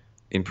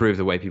improve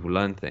the way people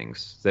learn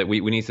things. That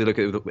we need to look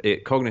at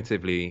it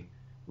cognitively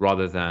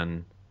rather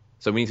than.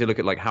 So we need to look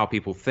at how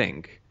people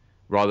think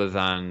rather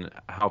than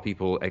how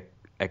people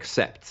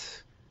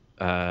accept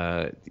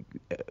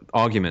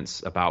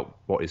arguments about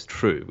what is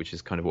true, which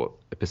is kind of what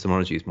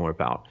epistemology is more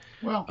about.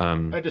 Well,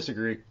 I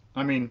disagree.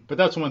 I mean, but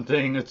that's one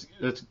thing.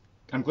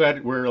 I'm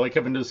glad we're like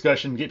having a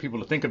discussion, get people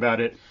to think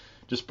about it.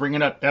 Just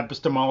bringing up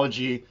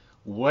epistemology,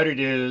 what it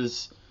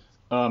is,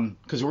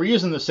 because we're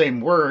using the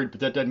same word,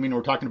 but that doesn't mean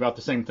we're talking about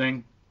the same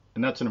thing,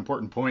 and that's an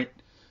important point.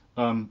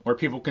 Or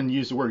people can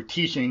use the word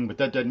teaching, but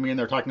that doesn't mean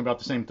they're talking about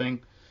the same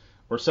thing.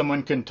 Or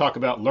someone can talk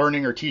about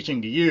learning or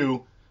teaching to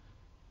you,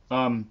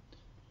 and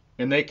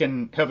they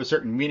can have a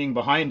certain meaning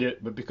behind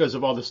it, but because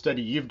of all the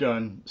study you've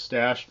done,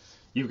 Stash,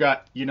 you've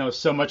got,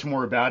 so much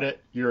more about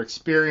it. Your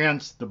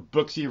experience, the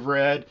books you've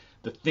read,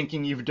 the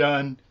thinking you've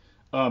done,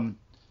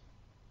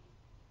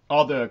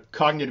 all the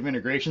cognitive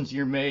integrations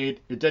you made,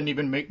 it doesn't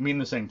even mean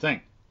the same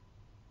thing.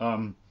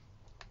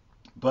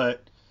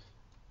 But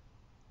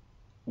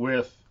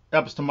with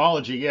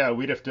epistemology, yeah,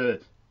 we'd have to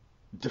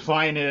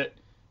define it,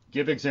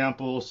 give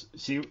examples,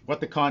 see what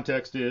the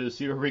context is,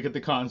 see where we get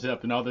the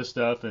concept and all this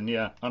stuff. And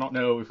yeah, I don't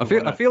know if I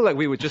feel like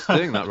we were just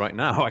doing that right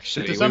now.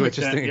 Actually, we were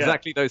just doing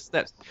exactly those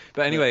steps.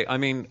 But anyway, I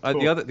mean,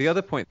 cool. The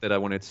other point that I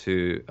wanted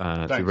to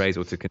raise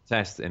or to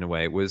contest in a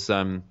way was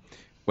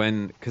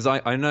because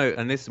I know,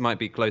 and this might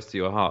be close to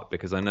your heart,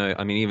 because I know,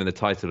 I mean, even the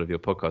title of your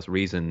podcast,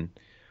 Reason.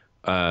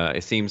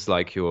 It seems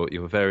like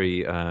you're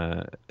very,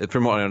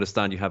 from what I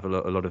understand, you have a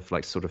lot of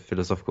like sort of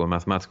philosophical and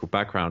mathematical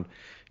background.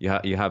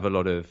 You have a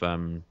lot of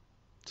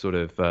sort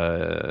of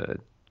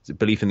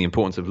belief in the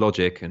importance of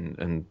logic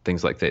and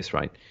things like this,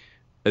 right?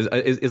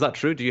 Is that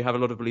true? Do you have a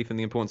lot of belief in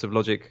the importance of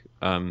logic?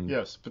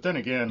 Yes, but then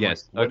again,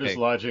 yes. What is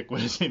logic?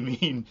 What does it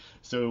mean?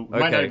 So we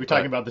might not be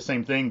talking about the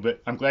same thing,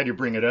 but I'm glad you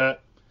bring it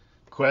up.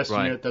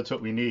 Question it. That's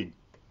what we need.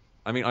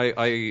 I mean,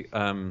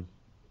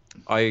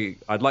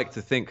 I'd like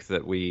to think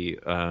that we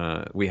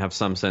have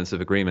some sense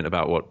of agreement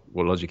about what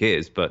logic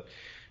is, but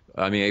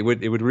I mean, it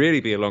would really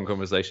be a long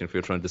conversation if we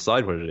were trying to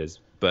decide what it is.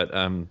 But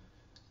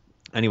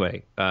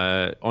anyway,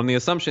 on the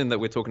assumption that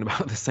we're talking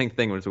about the same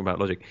thing when we're talking about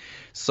logic,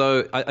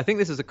 so I think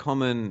this is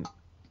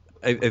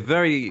a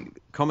very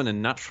common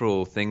and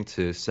natural thing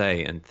to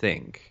say and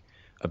think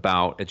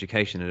about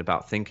education and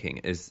about thinking.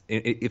 Is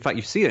in fact,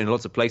 you see it in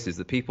lots of places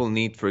that people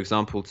need, for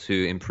example,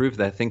 to improve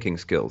their thinking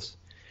skills.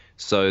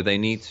 So they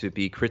need to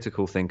be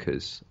critical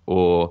thinkers,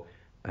 or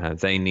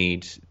they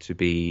need to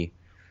be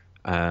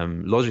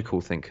logical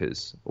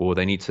thinkers, or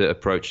they need to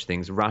approach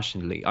things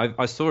rationally.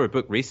 I saw a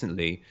book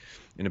recently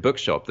in a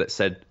bookshop that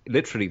said,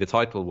 literally the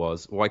title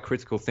was "Why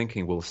Critical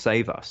Thinking Will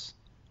Save Us."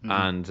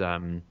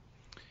 Mm-hmm.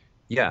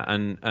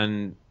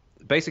 And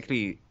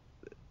basically,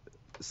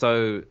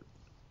 so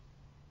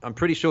I'm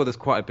pretty sure there's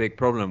quite a big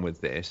problem with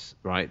this,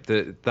 right?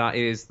 That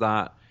is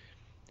that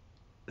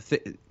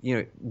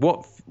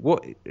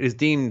what is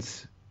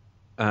deemed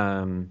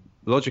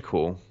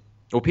logical,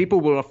 or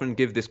people will often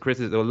give this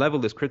criticism, they'll level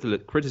this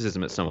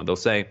criticism at someone. They'll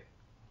say,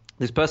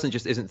 this person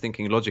just isn't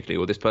thinking logically,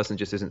 or this person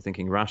just isn't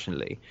thinking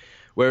rationally.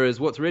 Whereas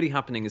what's really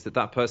happening is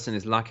that person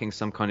is lacking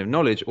some kind of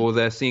knowledge, or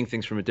they're seeing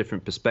things from a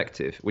different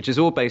perspective, which is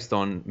all based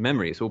on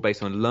memory. It's all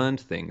based on learned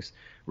things,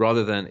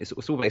 rather than it's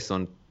all based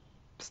on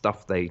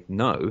stuff they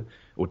know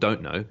or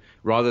don't know,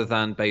 rather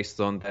than based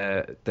on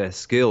their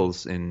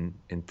skills in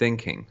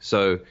thinking.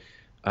 So,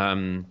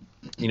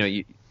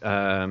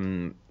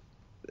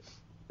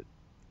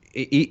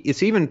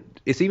 it's even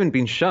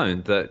been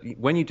shown that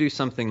when you do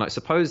something like,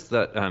 suppose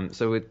that,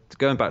 so we're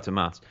going back to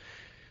maths,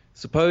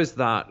 suppose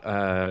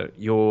that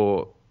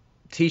you're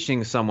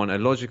teaching someone a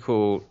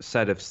logical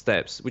set of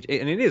steps, and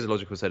it is a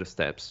logical set of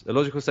steps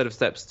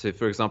to,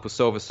 for example,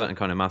 solve a certain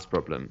kind of maths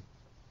problem,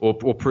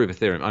 or prove a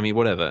theorem. I mean,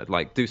 whatever,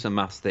 like do some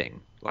maths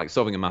thing, like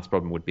solving a maths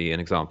problem would be an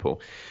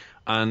example,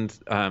 and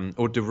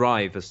or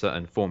derive a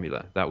certain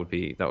formula. That would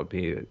be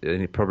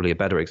probably a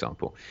better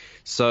example.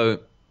 So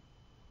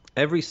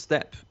every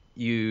step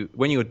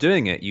when you're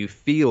doing it, you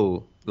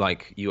feel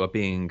like you are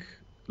being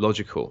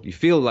logical. You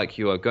feel like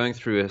you are going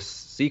through a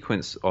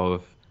sequence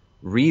of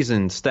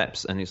reasoned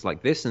steps, and it's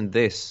like this and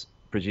this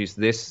produce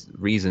this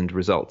reasoned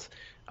result,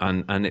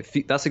 and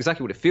that's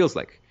exactly what it feels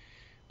like.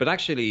 But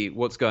actually,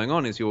 what's going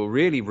on is you're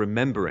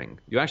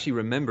actually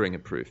remembering a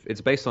proof.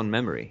 It's based on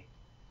memory.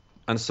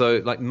 And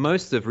so, like,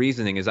 most of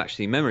reasoning is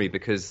actually memory,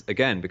 because of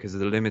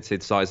the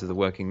limited size of the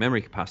working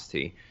memory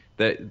capacity,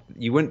 that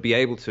you wouldn't be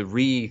able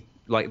to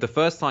like, the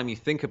first time you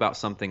think about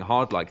something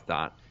hard like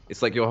that,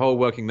 it's like your whole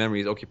working memory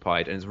is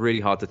occupied, and it's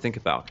really hard to think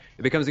about.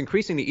 It becomes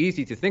increasingly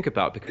easy to think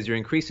about because you're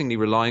increasingly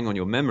relying on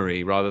your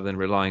memory rather than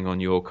relying on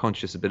your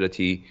conscious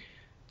ability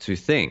to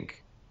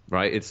think.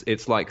 Right?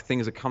 It's like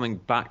things are coming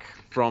back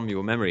from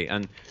your memory,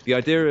 and the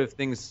idea of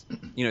things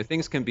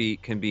can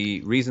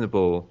be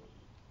reasonable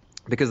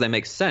because they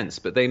make sense,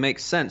 but they make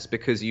sense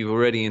because you've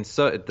already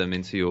inserted them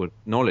into your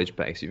knowledge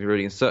base. You've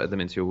already inserted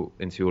them into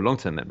your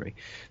long-term memory.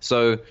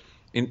 So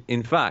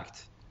in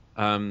fact,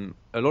 a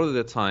lot of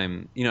the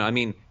time,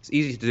 it's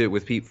easy to do it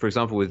with people, for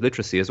example, with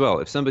literacy as well.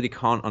 If somebody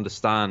can't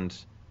understand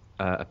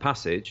a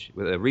passage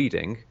with a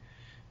reading,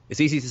 it's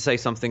easy to say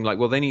something like,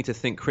 well, they need to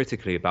think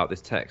critically about this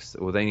text,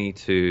 or they need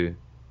to,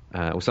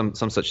 or some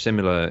such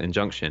similar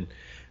injunction.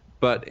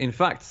 But in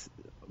fact,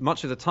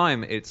 much of the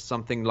time it's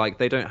something like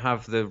they don't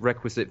have the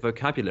requisite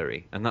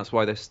vocabulary, and that's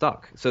why they're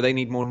stuck. So they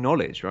need more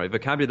knowledge, right?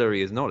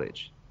 Vocabulary is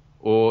knowledge.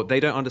 Or they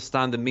don't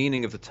understand the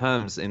meaning of the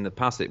terms in the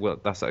passage. Well,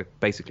 that's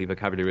basically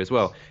vocabulary as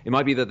well. It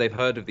might be that they've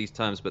heard of these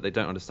terms, but they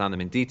don't understand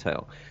them in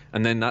detail.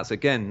 And then that's,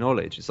 again,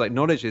 knowledge. It's like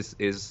knowledge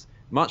is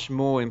much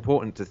more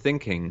important to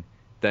thinking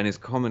than is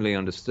commonly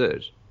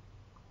understood.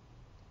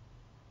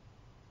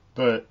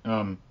 But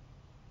then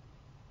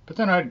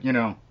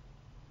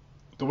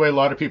the way a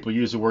lot of people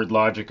use the word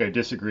logic, I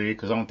disagree,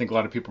 because I don't think a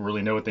lot of people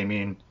really know what they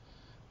mean.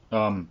 They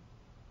don't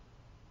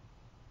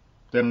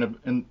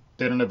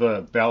have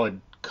a valid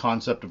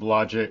concept of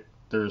logic.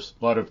 There's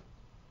a lot of,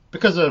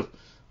 because of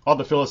all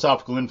the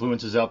philosophical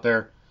influences out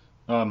there,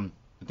 I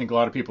think a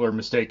lot of people are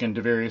mistaken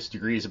to various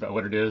degrees about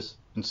what it is.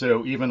 And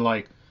so even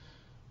like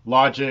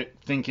logic,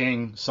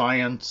 thinking,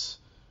 science,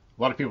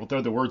 a lot of people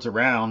throw the words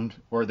around,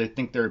 or they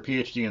think they're a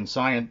PhD in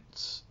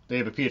science. They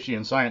have a PhD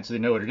in science, so they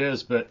know what it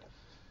is. But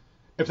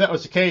if that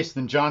was the case,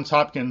 then Johns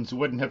Hopkins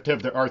wouldn't have to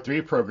have their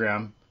R3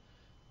 program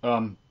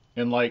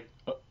in like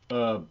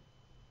a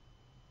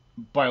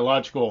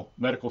biological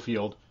medical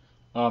field.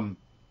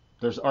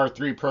 There's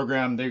R3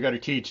 program. They've got to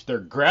teach their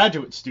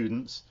graduate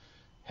students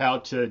how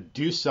to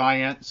do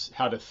science,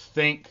 how to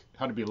think,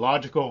 how to be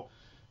logical,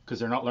 because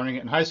they're not learning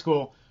it in high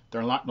school.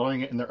 They're not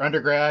learning it in their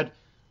undergrad.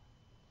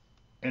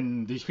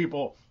 And these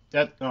people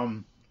that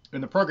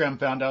in the program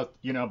found out,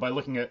 by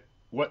looking at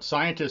what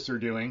scientists are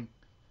doing,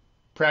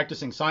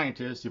 practicing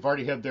scientists who've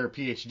already had their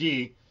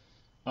PhD,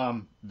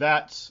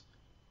 that's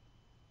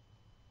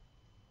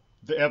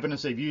the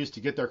evidence they've used to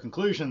get their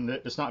conclusion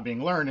that it's not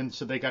being learned, and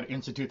so they got to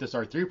institute this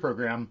R3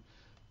 program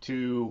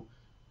to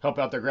help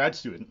out their grad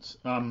students.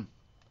 And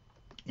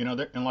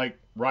like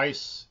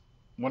Rice,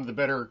 one of the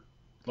better,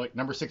 like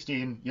number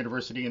 16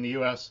 university in the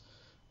U.S.,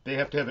 they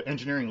have to have an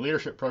engineering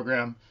leadership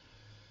program.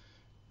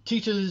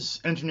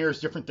 Teaches engineers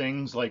different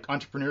things like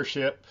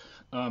entrepreneurship,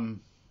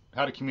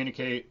 how to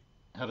communicate,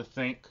 how to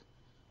think,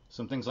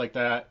 some things like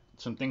that,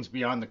 some things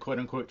beyond the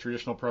quote-unquote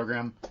traditional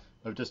program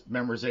of just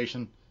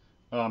memorization.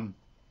 And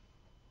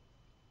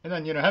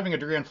then, having a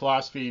degree in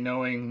philosophy,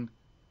 knowing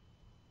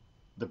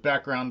the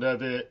background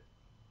of it,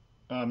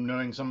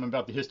 knowing something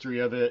about the history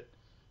of it,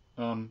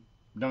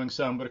 knowing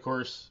some, but of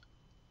course,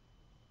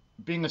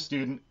 being a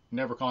student,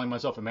 never calling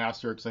myself a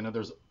master, because I know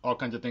there's all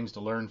kinds of things to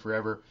learn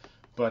forever.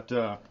 But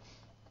a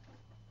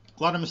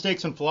lot of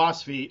mistakes in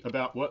philosophy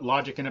about what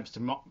logic and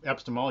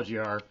epistemology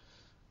are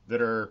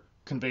that are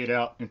conveyed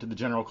out into the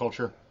general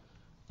culture.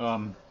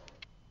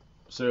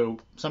 So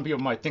some people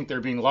might think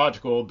they're being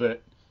logical,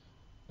 but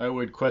I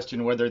would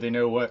question whether they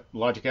know what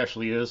logic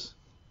actually is.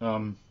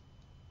 And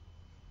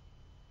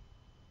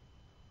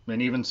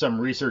even some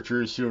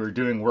researchers who are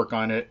doing work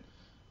on it,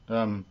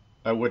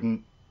 I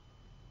wouldn't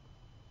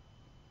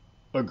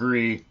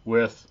agree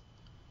with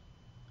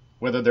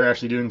whether they're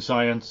actually doing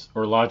science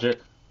or logic.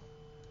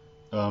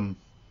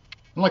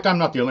 Like, I'm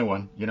not the only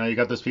one. You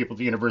got those people at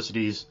the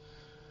universities.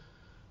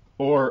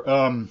 Or,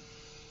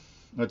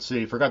 let's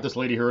see, forgot this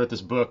lady who wrote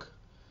this book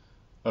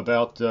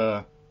about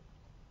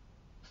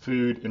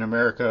food in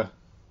America.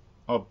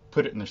 I'll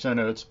put it in the show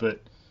notes,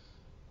 but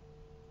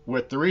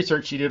with the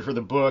research she did for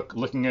the book,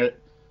 looking at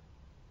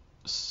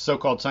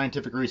so-called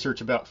scientific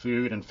research about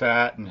food and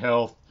fat and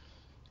health,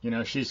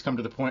 she's come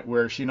to the point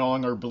where she no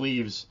longer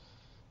believes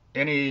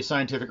any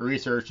scientific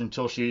research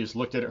until she's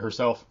looked at it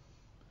herself.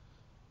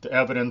 The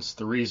evidence,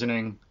 the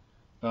reasoning,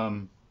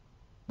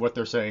 what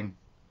they're saying.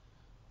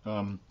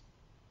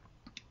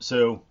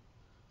 So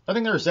I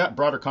think there's that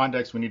broader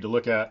context we need to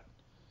look at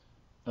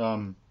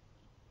about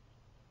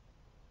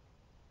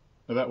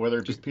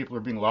whether people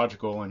are being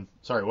logical. And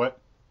sorry, what?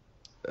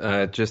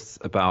 Just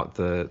about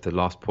the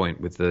last point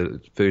with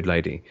the food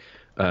lady.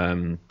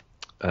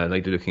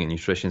 Lady looking at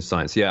nutrition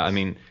science. Yeah, I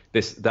mean,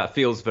 that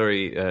feels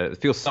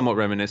feels somewhat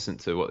reminiscent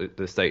to what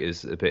the state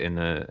is a bit in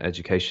the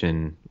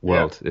education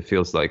world. Yeah. It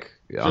feels like,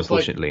 just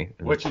unfortunately,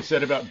 like what you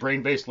said about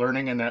brain-based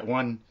learning and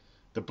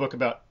the book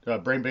about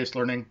brain-based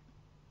learning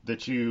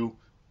that you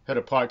had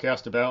a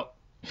podcast about.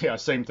 Yeah,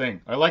 same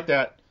thing. I like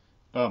that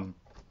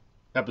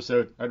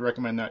episode. I'd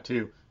recommend that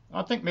too.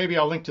 I think maybe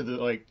I'll link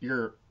to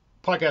your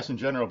podcast in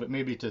general, but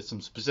maybe to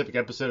some specific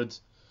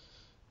episodes,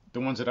 the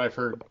ones that I've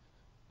heard.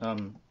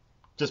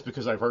 Just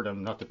because I've heard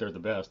them, not that they're the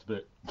best,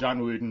 but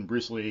John Wooden,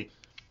 Bruce Lee,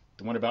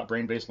 the one about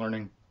brain-based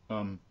learning,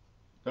 that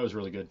was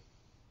really good.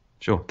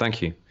 Sure,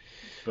 thank you.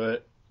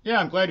 But yeah,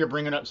 I'm glad you're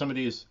bringing up some of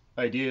these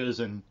ideas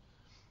and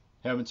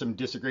having some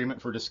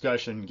disagreement for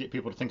discussion, get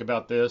people to think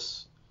about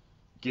this,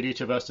 get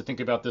each of us to think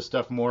about this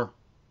stuff more,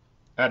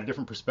 add a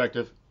different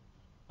perspective.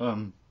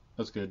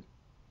 That's good.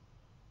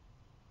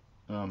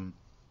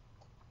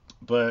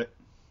 But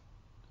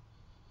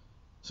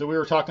so we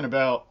were talking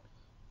about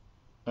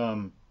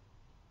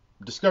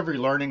discovery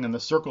learning and the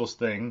circles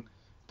thing.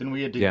 Then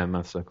we had to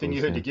math circles, then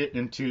you had to get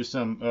into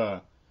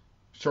some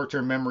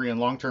short-term memory and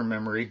long-term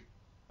memory.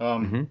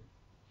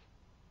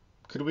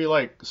 Could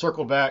we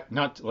circle back,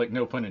 not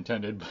no pun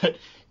intended, but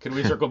could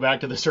we circle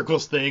back to the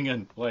circles thing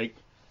and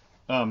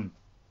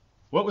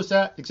What was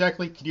that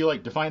exactly? Could you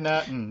like define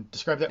that and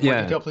describe that in more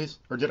Yeah, detail, please?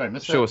 Or did I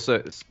miss sure.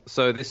 that?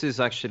 So this is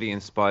actually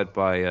inspired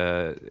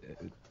by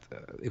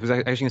it was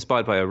actually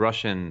inspired by a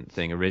Russian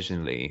thing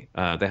originally.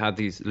 They had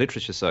these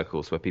literature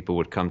circles where people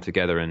would come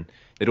together and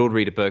they'd all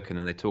read a book and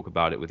then they'd talk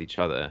about it with each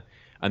other.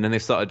 And then they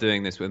started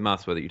doing this with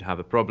maths, where you'd have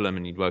a problem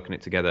and you'd work on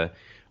it together,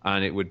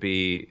 and it would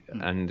be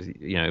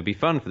it'd be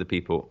fun for the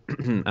people.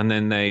 And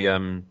then they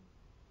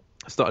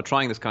started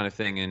trying this kind of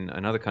thing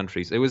in other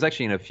countries. It was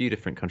actually in a few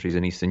different countries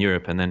in Eastern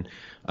Europe, and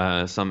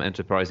then some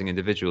enterprising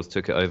individuals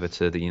took it over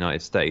to the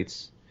United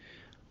States.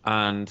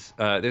 And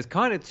there's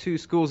kind of two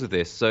schools of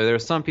this. So there are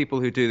some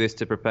people who do this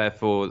to prepare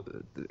for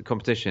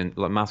competition,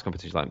 like maths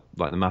competition,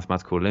 like the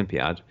Mathematical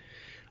Olympiad.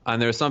 And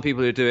there are some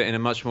people who do it in a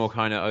much more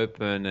kind of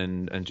open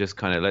and just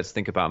kind of let's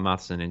think about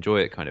maths and enjoy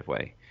it kind of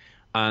way.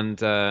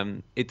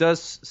 And it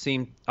does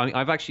seem, I mean,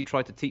 I've actually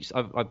tried to teach,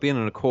 I've been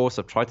on a course,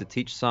 I've tried to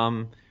teach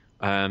some.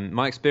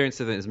 My experience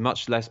of it is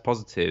much less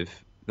positive.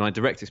 My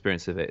direct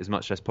experience of it is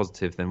much less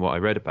positive than what I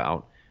read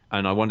about.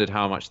 And I wondered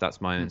how much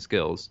that's my own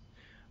skills.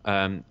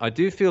 I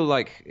do feel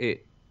like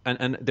it,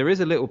 and there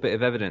is a little bit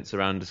of evidence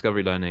around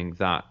discovery learning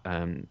that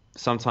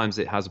sometimes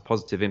it has a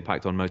positive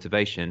impact on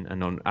motivation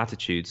and on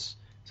attitudes.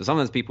 So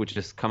sometimes people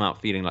just come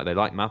out feeling like they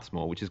like maths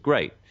more, which is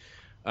great.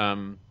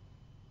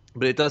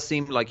 But it does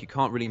seem like you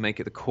can't really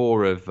make it the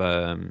core of,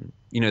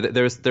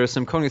 there are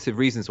some cognitive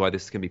reasons why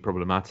this can be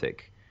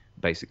problematic,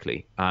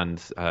 basically, and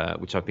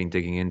which I've been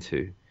digging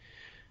into.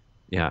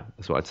 Yeah,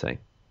 that's what I'd say.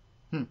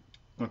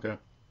 Okay.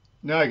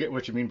 Now I get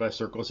what you mean by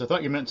circles. I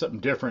thought you meant something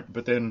different,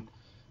 but then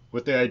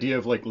with the idea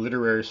of like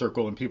literary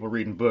circle and people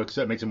reading books,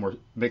 that makes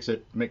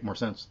it make more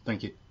sense.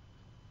 Thank you.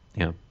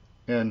 Yeah.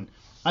 And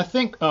I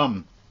think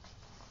now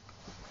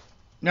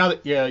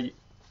that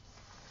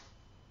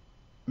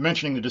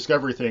mentioning the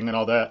discovery thing and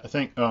all that, I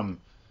think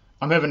I'm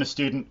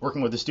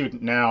working with a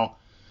student now,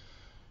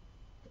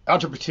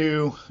 Algebra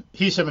 2,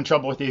 he's having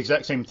trouble with the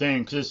exact same thing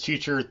because his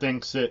teacher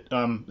thinks that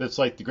that's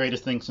like the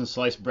greatest thing since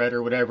sliced bread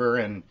or whatever,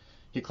 and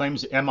he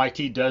claims that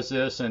MIT does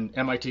this and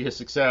MIT has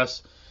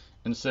success,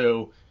 and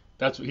so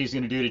that's what he's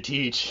going to do to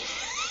teach.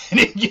 And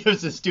he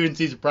gives the students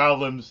these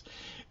problems,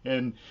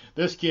 and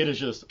this kid is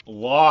just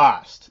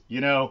lost,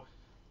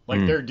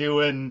 like they're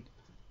doing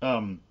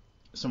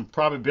some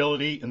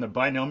probability in the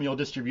binomial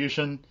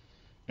distribution,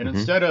 and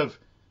instead of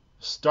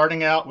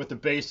starting out with the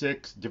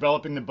basics,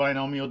 developing the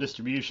binomial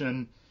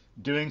distribution,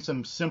 doing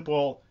some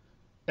simple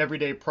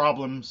everyday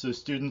problems so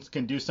students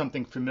can do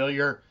something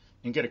familiar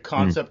and get a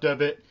concept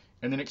of it,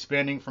 and then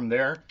expanding from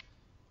there,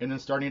 and then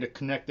starting to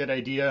connect that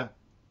idea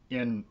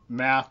in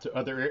math to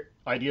other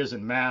ideas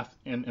in math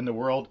in the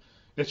world.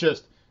 It's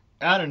just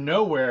out of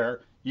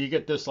nowhere, you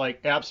get this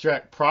like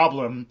abstract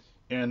problem,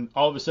 and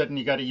all of a sudden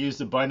you got to use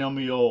the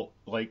binomial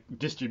like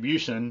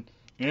distribution,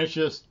 and it's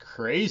just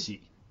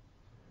crazy.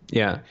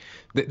 Yeah,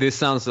 this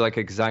sounds like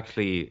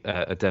exactly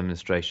a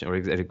demonstration or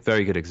a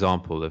very good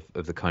example of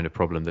the kind of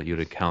problem that you'd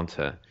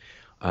encounter.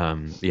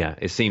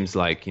 It seems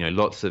like,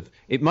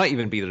 it might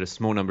even be that a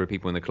small number of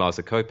people in the class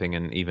are coping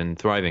and even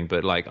thriving,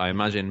 but like I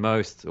imagine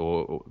most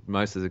of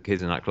the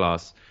kids in that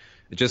class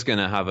are just going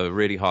to have a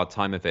really hard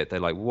time of it. They're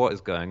like, what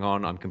is going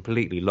on? I'm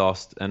completely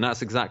lost. And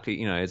that's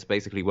exactly, it's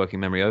basically working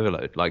memory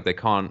overload. Like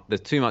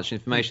there's too much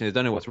information. They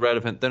don't know what's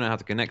relevant. Don't know how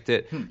to connect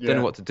it. Don't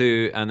know what to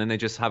do. And then they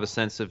just have a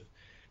sense of,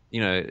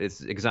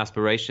 it's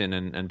exasperation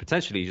and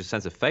potentially just a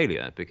sense of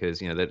failure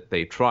because,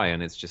 they try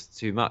and it's just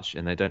too much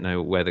and they don't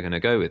know where they're going to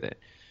go with it.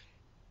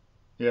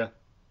 Yeah.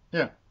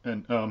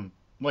 And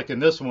like in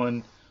this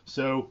one,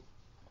 so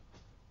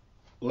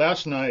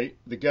last night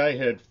the guy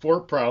had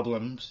 4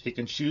 problems. He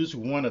can choose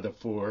one of the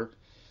 4,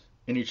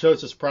 and he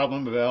chose this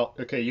problem about,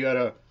 okay, you had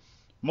a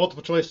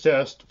multiple choice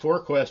test, 4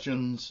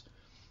 questions,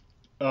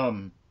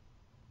 4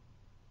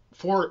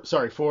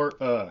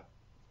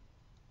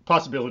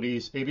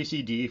 possibilities, A, B,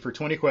 C, D for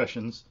 20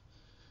 questions,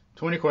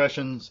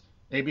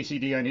 A, B, C,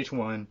 D on each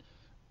one,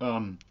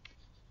 and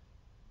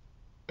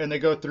they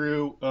go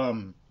through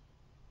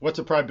what's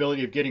the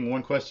probability of getting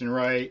 1 question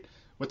right,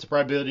 what's the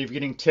probability of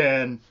getting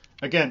 10,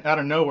 again, out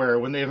of nowhere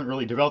when they haven't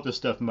really developed this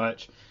stuff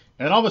much.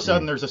 And all of a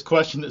sudden there's this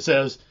question that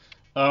says,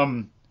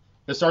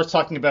 it starts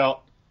talking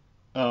about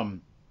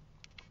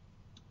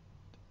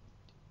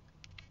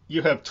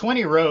you have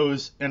 20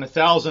 rows and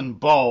 1,000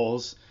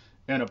 balls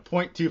and a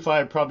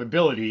 0.25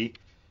 probability,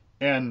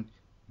 and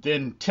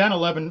then 10,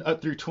 11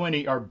 up through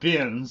 20 are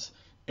bins,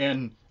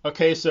 and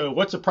okay, so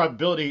what's the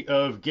probability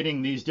of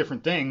getting these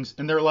different things?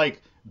 And they're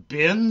like,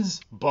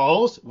 bins?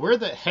 Balls? Where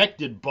the heck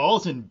did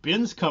balls and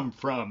bins come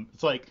from?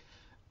 It's like,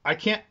 I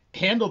can't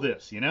handle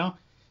this,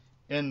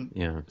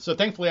 And so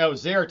thankfully I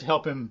was there to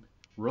help him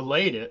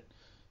relate it.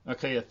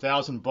 Okay,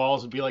 1,000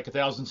 balls would be like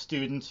 1,000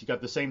 students. You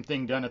got the same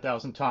thing done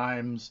 1,000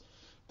 times.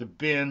 The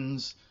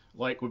bins,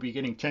 like, would be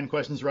getting 10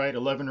 questions right,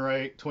 11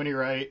 right, 20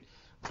 right.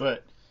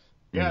 But,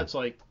 it's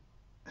like...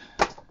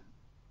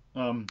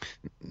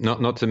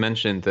 Not to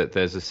mention that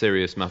there's a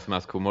serious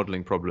mathematical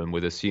modeling problem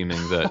with assuming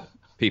that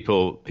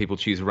people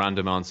choose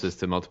random answers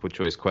to multiple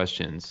choice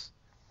questions.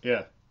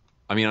 Yeah.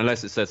 I mean,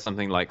 unless it says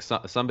something like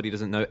somebody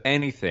doesn't know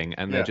anything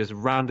and they're Yeah. just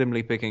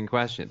randomly picking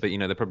questions. But,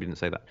 they probably didn't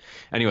say that.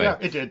 Anyway. Yeah,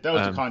 it did. That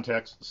was the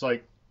context. It's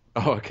like,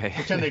 Oh, okay.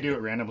 pretend they do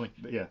it randomly.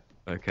 But yeah.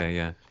 Okay,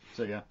 yeah.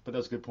 So yeah, but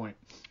that's a good point.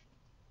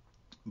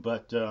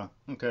 But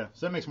okay,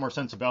 so that makes more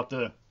sense about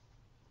the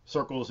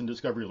circles and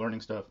discovery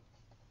learning stuff.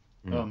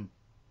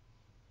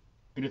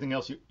 Anything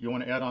else you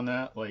want to add on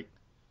that? Like,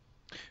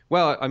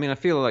 Well, I mean, I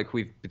feel like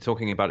we've been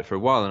talking about it for a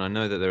while, and I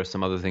know that there are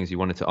some other things you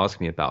wanted to ask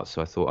me about,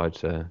 so I thought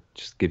I'd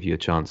just give you a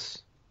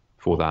chance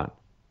for that.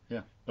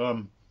 yeah.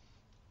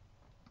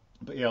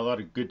 But yeah, a lot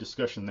of good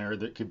discussion there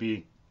that could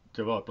be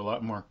developed a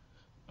lot more.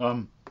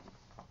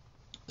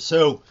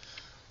 So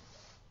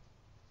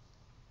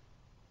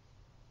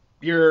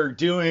you're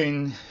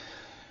doing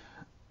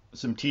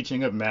some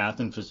teaching of math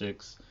and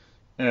physics,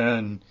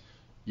 and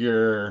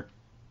you're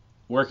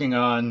working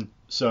on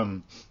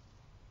some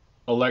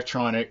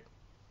electronic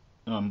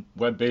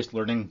web-based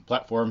learning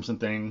platforms and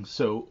things.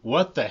 So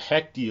what the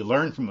heck do you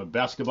learn from a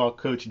basketball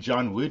coach,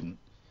 John Wooden?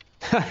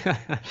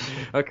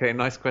 Okay,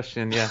 nice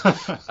question. Yeah.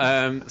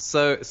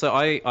 So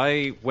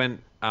I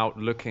went out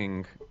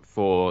looking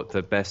for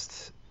the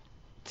best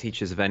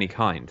teachers of any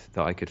kind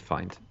that I could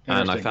find,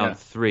 and I found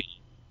three.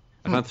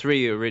 I found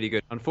three who were really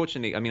good.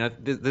 Unfortunately, I mean,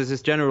 there's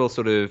this general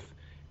sort of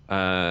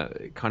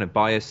kind of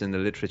bias in the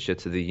literature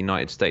to the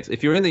United States.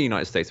 If you're in the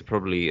United States,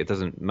 it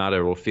doesn't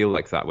matter or feel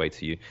like that way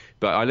to you.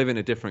 But I live in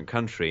a different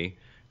country,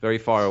 very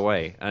far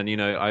away, and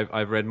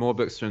I've read more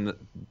books from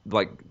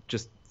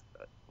just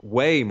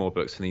way more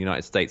books from the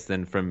United States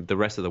than from the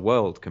rest of the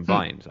world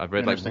combined. I've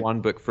read like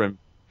one book from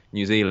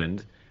New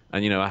Zealand,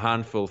 and a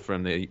handful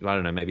from I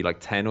don't know, maybe like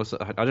 10 or so.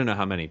 I don't know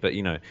how many, but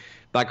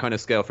that kind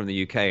of scale from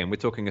the UK, and we're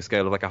talking a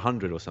scale of like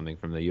 100 or something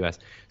from the US.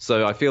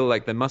 So I feel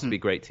like there must be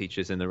great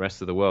teachers in the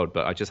rest of the world,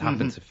 but I just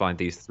happened to find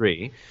these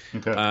three.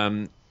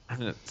 Okay.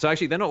 So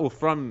actually, they're not all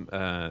from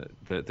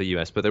the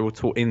US, but they're all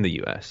taught in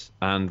the US.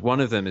 And one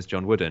of them is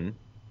John Wooden.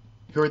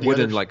 Who are the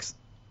Wooden, others?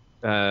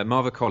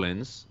 Marva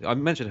Collins. I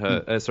mentioned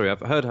her. Sorry, I've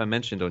heard her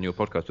mentioned on your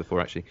podcast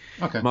before, actually.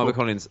 Okay. Marva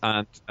Collins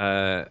and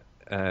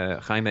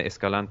Jaime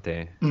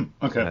Escalante.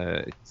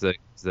 Okay. He's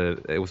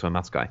also a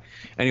maths guy.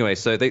 Anyway,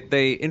 so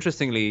they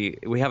interestingly,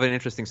 we have an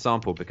interesting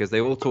sample because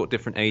they all taught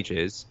different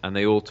ages and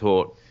they all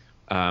taught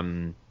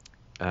different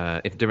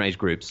age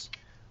groups.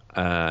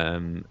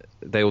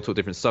 They all taught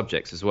different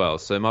subjects as well.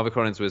 So Marva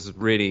Collins was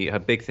really, her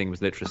big thing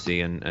was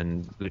literacy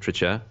and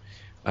literature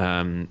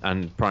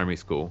and primary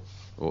school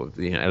or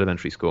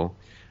elementary school.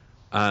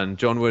 And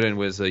John Wooden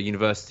was a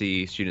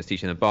university student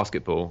teaching them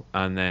basketball,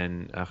 and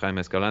then Jaime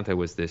Escalante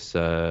was this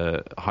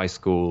high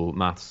school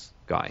maths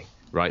guy,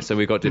 right? So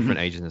we got different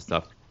ages and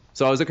stuff.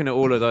 So I was looking at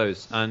all of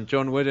those, and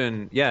John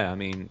Wooden, yeah, I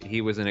mean, he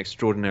was an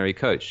extraordinary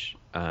coach.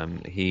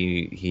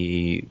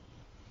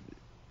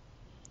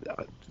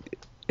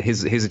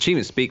 His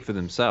achievements speak for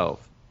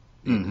themselves.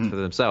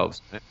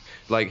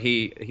 Like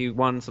he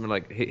won something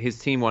like his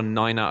team won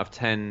 9 out of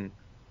 10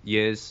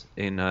 years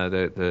in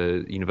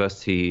the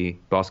university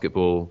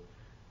basketball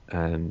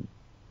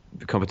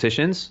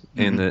competitions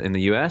in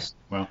the US.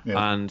 Well,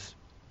 yeah. And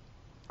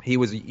he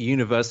was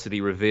universally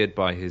revered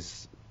by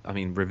his, I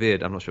mean,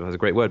 revered, I'm not sure if that's a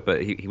great word,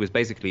 but he was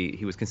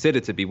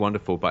considered to be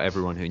wonderful by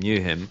everyone who knew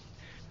him.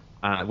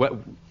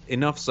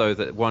 Enough so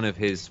that one of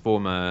his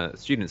former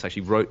students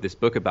actually wrote this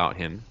book about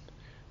him,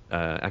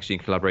 actually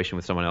in collaboration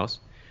with someone else.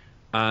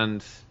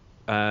 And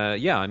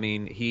yeah, I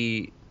mean,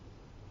 he's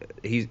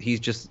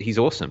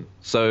awesome.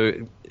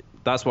 So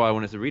that's why I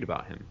wanted to read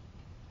about him.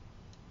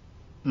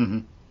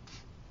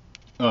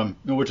 And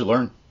what'd you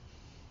learn?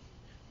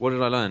 What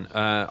did I learn?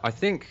 I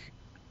think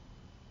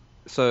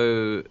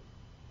so.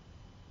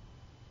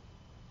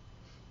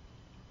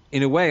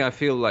 In a way, I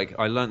feel like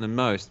I learned the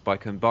most by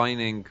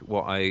combining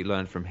what I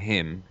learned from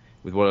him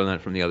with what I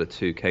learned from the other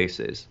two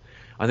cases.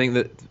 I think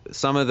that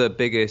some of the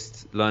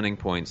biggest learning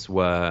points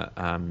were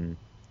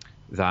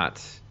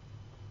that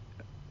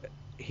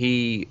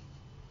he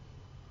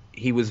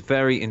was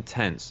very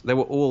intense. They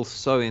were all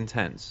so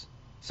intense.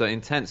 So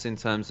intense in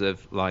terms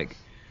of like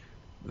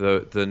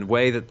the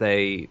way that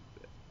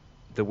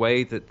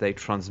they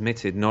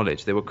transmitted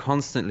knowledge. They were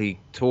constantly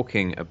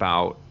talking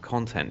about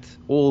content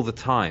all the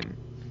time.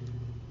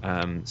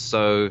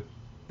 So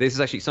this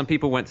is actually, some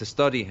people went to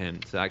study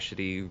him to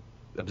actually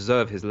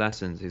observe his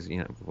lessons,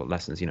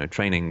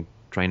 training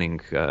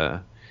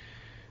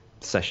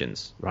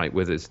sessions, right,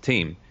 with his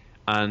team.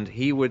 And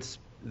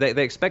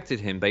they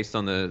expected him, based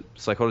on the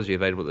psychology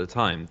available at the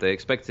time, they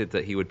expected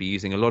that he would be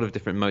using a lot of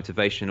different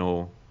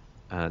motivational,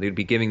 they would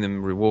be giving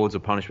them rewards or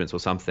punishments or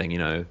something,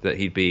 that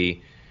it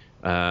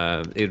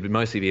would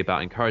mostly be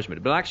about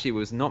encouragement. But actually it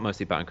was not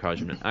mostly about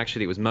encouragement.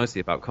 Actually, it was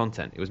mostly about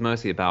content. It was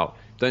mostly about,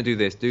 don't do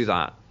this, do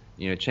that,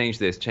 change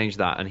this, change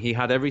that. And he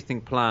had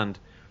everything planned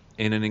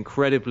in an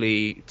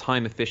incredibly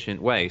time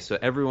efficient way. So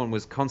everyone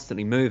was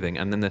constantly moving.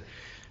 And then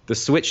the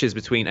switches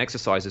between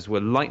exercises were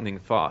lightning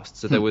fast.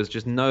 So there was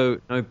just no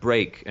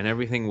break, and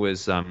everything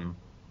was,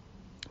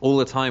 all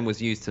the time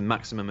was used to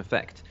maximum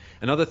effect.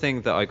 Another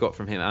thing that I got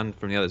from him and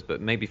from the others,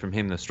 but maybe from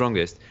him the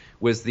strongest,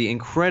 was the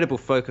incredible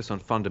focus on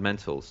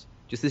fundamentals.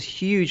 just this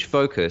huge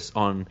focus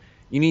on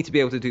you need to be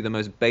able to do the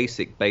most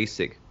basic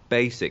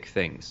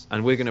things,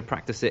 and we're going to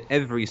practice it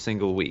every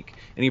single week.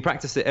 And you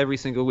practice it every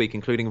single week,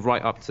 including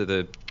right up to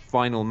the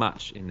final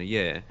match in the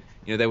year.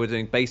 You know, they were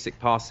doing basic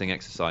passing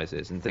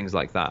exercises and things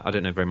like that. I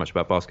don't know very much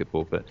about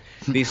basketball, but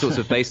these sorts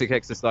of basic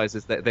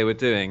exercises that they were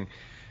doing,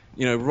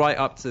 you know, right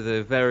up to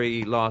the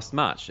very last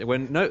match.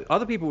 When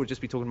other people would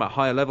just be talking about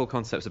higher level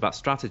concepts about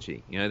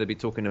strategy. You know, they'd be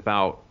talking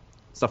about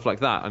stuff like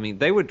that. I mean,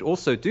 they would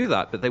also do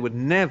that, but they would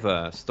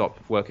never stop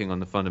working on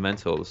the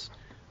fundamentals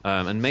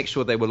and make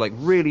sure they were like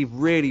really,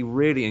 really,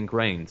 really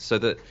ingrained. So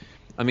that,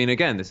 I mean,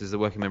 again, this is a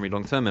working memory,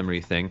 long-term memory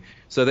thing.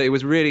 So that it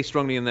was really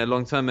strongly in their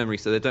long-term memory,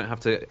 so they don't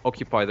have to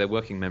occupy their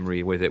working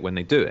memory with it when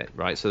they do it,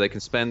 right? So they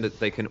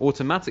can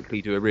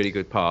automatically do a really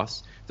good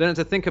pass. They don't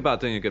have to think about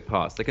doing a good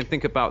pass. They can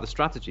think about the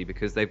strategy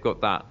because they've got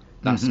that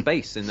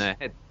space in their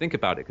head. Think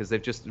about it because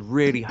they've just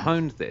really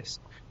honed this.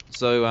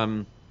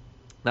 So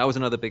that was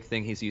another big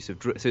thing. His use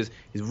of his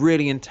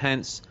really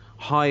intense,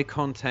 high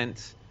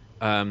content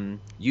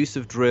use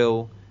of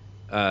drill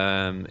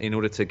in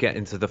order to get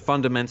into the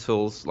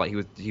fundamentals. Like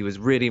he was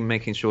really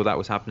making sure that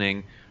was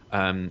happening.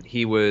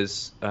 He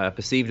was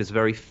perceived as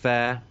very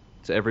fair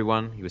to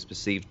everyone. He was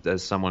perceived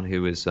as someone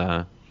who was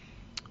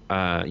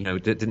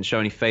didn't show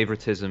any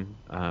favoritism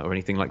or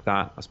anything like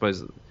that. I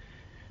suppose,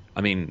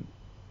 I mean,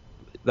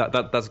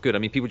 that's good. I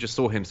mean, people just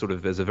saw him sort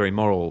of as a very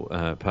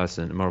moral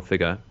person, a moral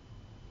figure.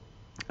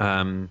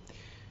 I mean,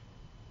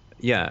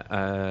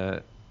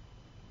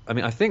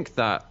 I think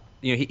that,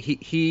 you know,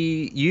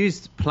 he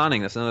used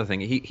planning. That's another thing.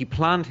 He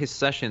planned his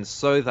sessions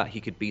so that he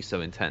could be so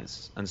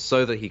intense and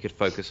so that he could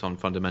focus on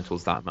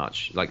fundamentals that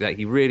much. Like that,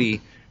 he really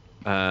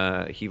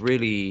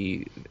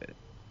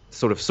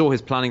sort of saw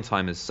his planning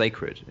time as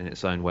sacred in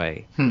its own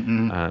way.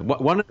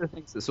 One of the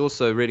things that's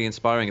also really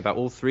inspiring about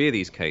all three of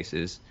these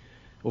cases,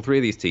 all three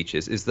of these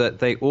teachers, is that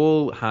they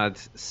all had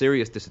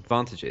serious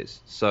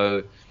disadvantages.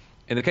 So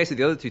in the case of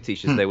the other two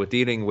teachers, they were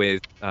dealing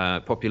with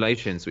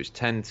populations which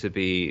tend to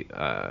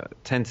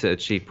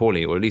achieve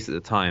poorly, or at least at the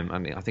time. I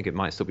mean, I think it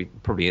might still be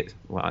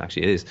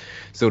actually it is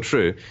still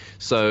true.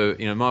 So,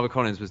 you know, Marva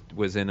Collins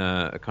was in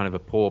a kind of a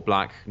poor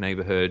black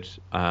neighborhood.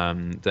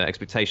 The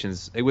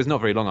expectations, it was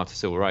not very long after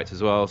civil rights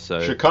as well.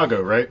 So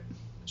Chicago, right?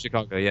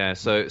 Chicago, yeah.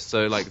 So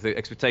like the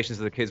expectations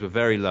of the kids were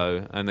very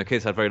low, and the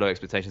kids had very low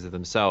expectations of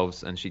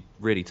themselves, and she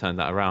really turned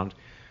that around.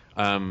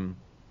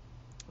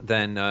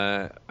 Then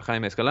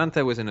Jaime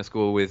Escalante was in a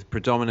school with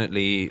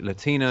predominantly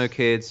Latino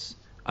kids,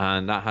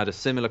 and that had a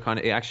similar kind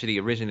of...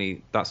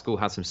 Originally, that school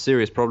had some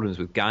serious problems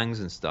with gangs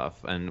and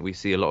stuff, and we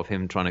see a lot of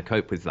him trying to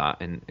cope with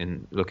that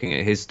in looking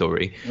at his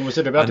story. And was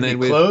it about to be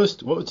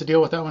closed? What was the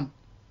deal with that one?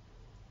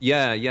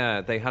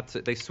 Yeah.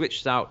 They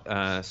switched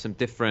out some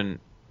different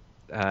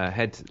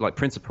school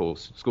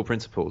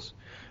principals,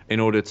 in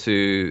order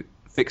to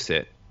fix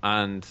it,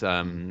 and...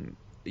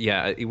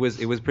 it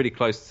was pretty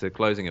close to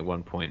closing at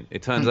one point.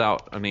 It turns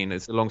out, I mean,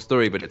 it's a long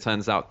story, but it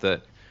turns out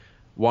that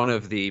one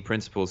of the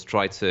principals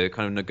tried to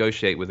kind of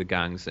negotiate with the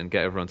gangs and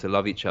get everyone to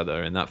love each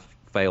other, and that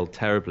failed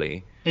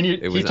terribly. And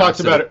he talks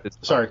about it.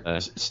 Sorry,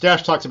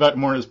 Stash talks about it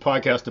more in his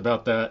podcast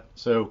about that.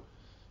 So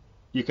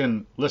you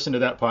can listen to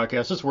that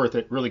podcast. It's worth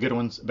it. Really good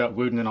ones about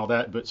Wooden and all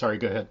that. But sorry,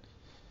 go ahead.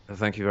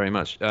 Thank you very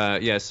much. So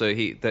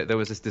there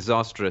was this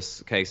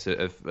disastrous case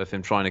of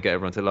him trying to get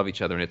everyone to love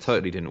each other, and it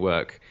totally didn't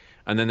work.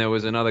 And then there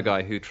was another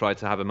guy who tried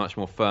to have a much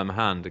more firm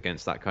hand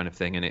against that kind of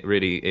thing, and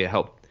it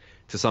helped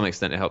to some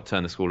extent. It helped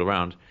turn the school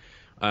around.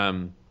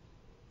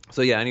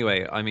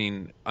 Anyway, I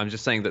mean, I'm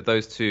just saying that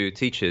those two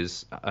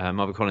teachers,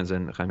 Marva Collins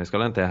and Jaime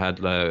Escalante,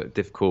 had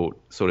difficult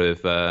sort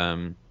of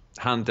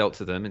hand dealt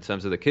to them in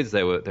terms of the kids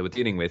they were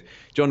dealing with.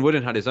 John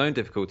Wooden had his own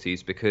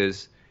difficulties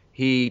because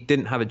he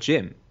didn't have a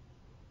gym.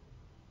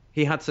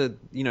 He had to,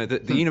 you know,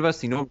 the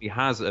university normally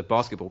has a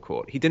basketball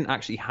court. He didn't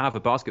actually have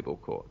a basketball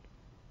court.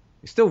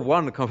 He still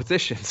won the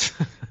competitions.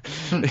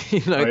 They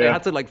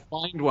had to like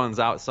find ones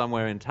out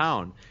somewhere in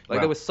town.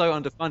 They were so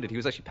underfunded. He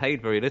was actually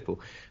paid very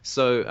little.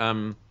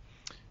 So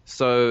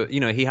you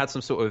know, he had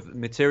some sort of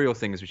material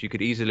things which you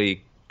could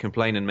easily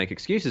complain and make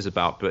excuses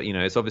about. But you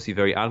know, it's obviously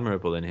very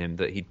admirable in him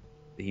that he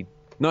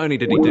not only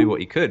did he do what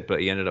he could, but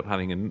he ended up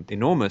having an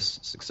enormous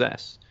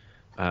success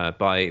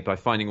by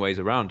finding ways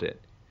around it.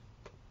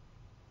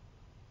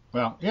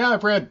 Well, yeah,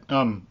 I've read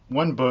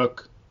one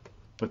book,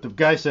 but the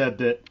guy said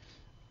that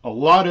a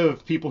lot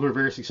of people who are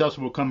very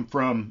successful come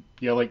from,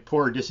 like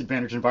poor,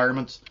 disadvantaged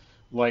environments,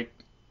 like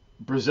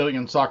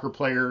Brazilian soccer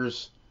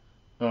players.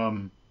 I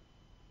don't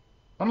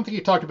think he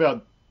talked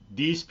about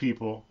these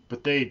people,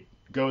 but they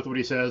go with what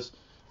he says.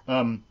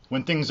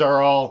 When things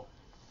are all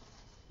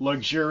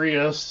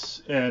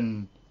luxurious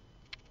and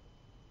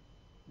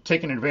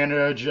taken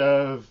advantage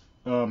of,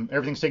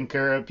 everything's taken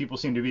care of, people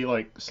seem to be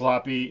like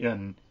sloppy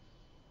and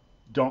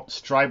don't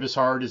strive as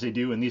hard as they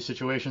do in these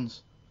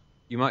situations.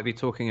 You might be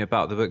talking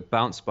about the book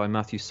Bounce by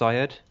Matthew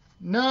Syed.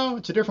 No,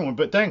 it's a different one.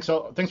 But thanks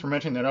for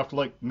mentioning that. I have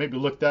to maybe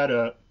look that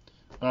up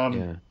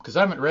because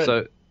I haven't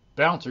read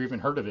Bounce or even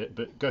heard of it.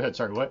 But go ahead.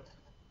 Sorry, what?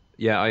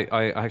 Yeah,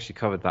 I actually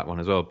covered that one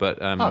as well.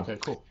 But okay,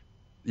 cool.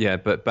 Yeah,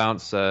 but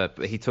bounce.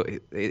 But he took.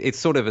 It's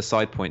sort of a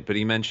side point, but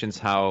he mentions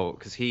how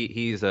because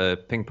he's a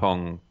ping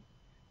pong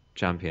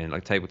champion,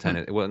 like table Hmm.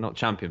 tennis. Well, not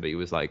champion, but he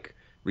was like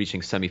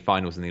reaching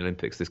semi-finals in the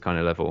Olympics, this kind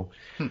of level.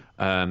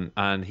 Hmm.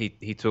 And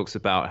he talks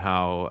about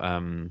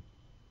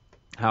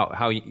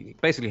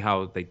basically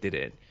how they did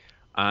it,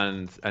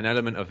 and an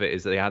element of it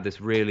is that they had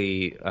this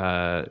really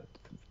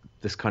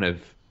this kind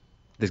of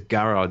this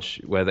garage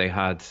where they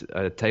had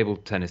a table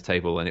tennis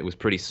table and it was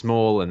pretty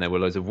small and there were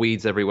loads of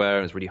weeds everywhere. And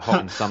it was really hot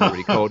in summer,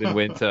 really cold in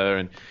winter.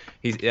 And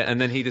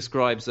then he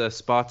describes a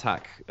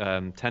Spartak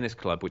tennis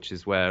club, which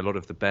is where a lot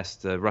of the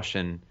best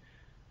Russian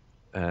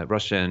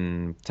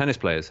tennis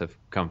players have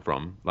come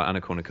from, like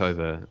Anna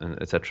Kournikova and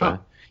etc. Huh.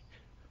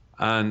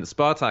 And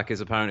Spartak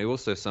is apparently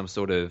also some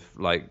sort of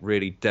like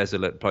really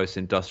desolate,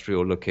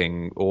 post-industrial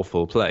looking,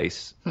 awful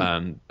place.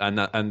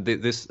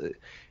 This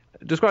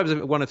describes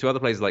one or two other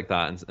places like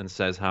that and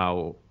says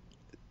how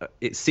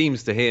it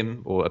seems to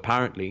him, or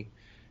apparently,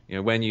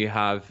 when you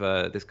have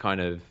this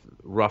kind of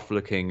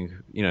rough-looking,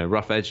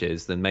 rough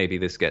edges, then maybe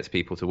this gets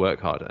people to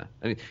work harder.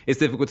 I mean, it's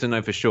difficult to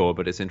know for sure,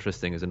 but it's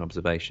interesting as an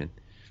observation.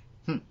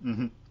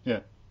 Mm-hmm. Yeah.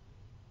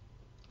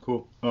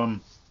 Cool. And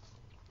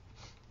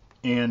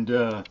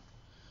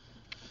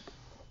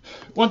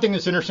one thing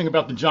that's interesting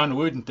about the John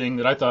Wooden thing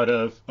that I thought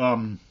of,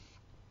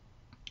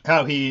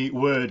 how he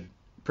would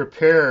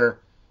prepare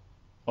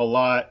a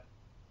lot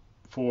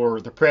for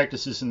the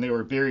practices and they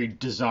were very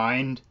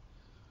designed.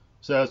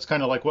 So it's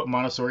kind of like what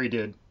Montessori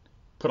did.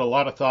 Put a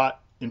lot of thought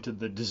into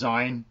the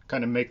design,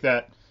 kind of make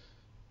that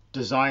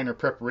design or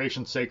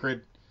preparation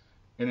sacred,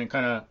 and then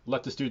kind of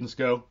let the students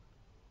go.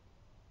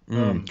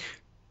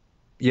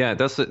 Yeah,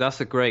 that's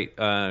a great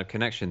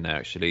connection there,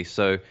 actually.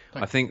 So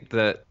I think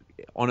that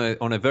on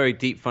a very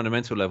deep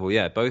fundamental level,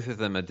 yeah, both of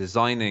them are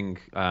designing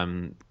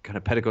kind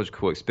of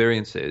pedagogical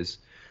experiences.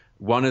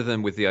 One of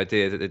them with the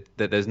idea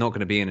that there's not going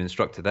to be an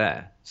instructor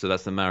there. So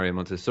that's the Mario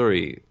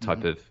Montessori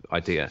type of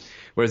idea.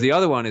 Whereas the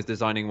other one is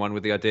designing one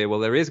with the idea, well,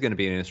 there is going to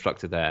be an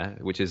instructor there,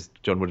 which is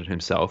John Wooden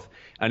himself.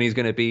 And he's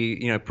going to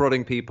be,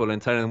 prodding people and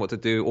telling them what to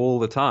do all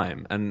the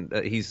time. And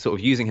he's sort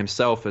of using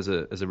himself as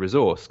a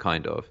resource,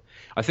 kind of.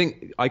 I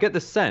think I get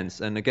the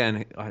sense, and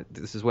again,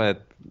 this is where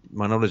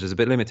my knowledge is a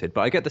bit limited,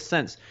 but I get the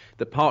sense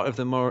that part of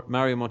the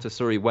Mario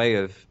Montessori way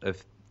of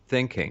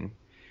thinking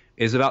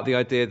is about the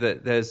idea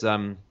that there's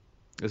a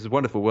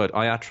wonderful word,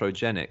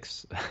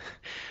 iatrogenics,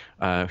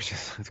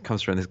 which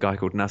comes from this guy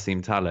called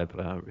Nassim Taleb,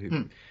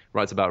 who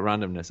writes about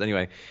randomness.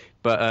 Anyway,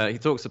 but he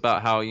talks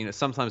about how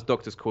sometimes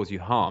doctors cause you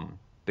harm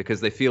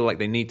because they feel like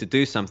they need to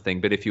do something,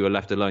 but if you were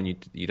left alone,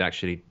 you'd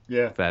actually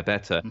fare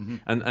better.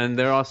 And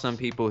there are some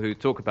people who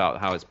talk about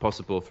how it's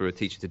possible for a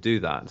teacher to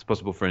do that. It's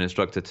possible for an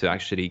instructor to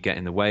actually get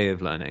in the way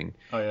of learning.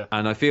 Oh, yeah.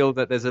 And I feel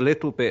that there's a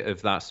little bit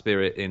of that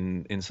spirit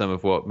in some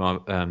of what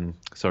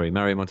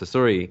Mario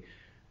Montessori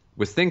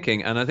was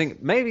thinking. And I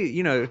think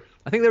maybe,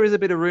 I think there is a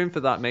bit of room for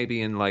that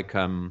maybe in like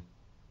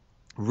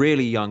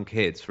really young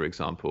kids, for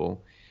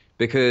example,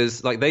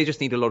 because like they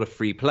just need a lot of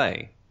free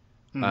play.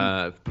 To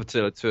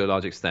a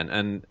large extent,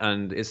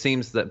 and it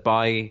seems that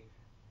by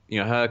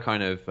her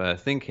kind of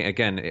thinking,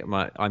 again,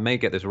 I may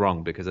get this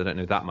wrong because I don't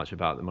know that much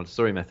about the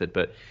Montessori method,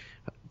 but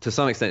to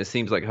some extent it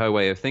seems like her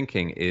way of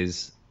thinking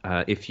is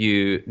if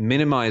you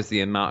minimize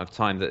the amount of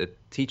time that a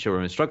teacher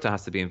or instructor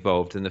has to be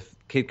involved, then the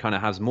kid kind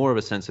of has more of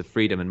a sense of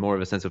freedom and more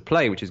of a sense of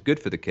play, which is good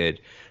for the kid.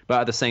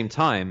 But at the same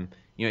time,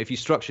 if you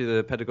structure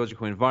the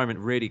pedagogical environment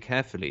really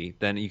carefully,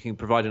 then you can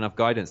provide enough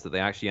guidance that they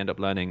actually end up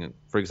learning,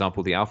 for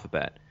example, the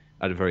alphabet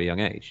at a very young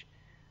age.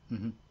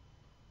 And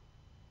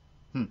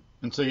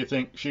so you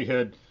think she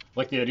had,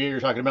 like the idea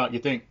you're talking about, you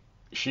think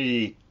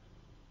she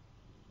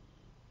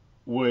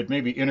would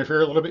maybe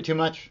interfere a little bit too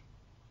much?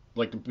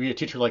 Like to be a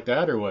teacher like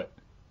that, or what?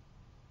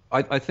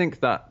 I think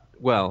that,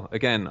 well,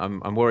 again,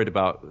 I'm worried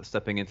about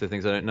stepping into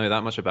things I don't know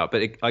that much about,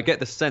 but I get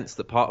the sense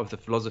that part of the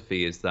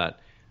philosophy is that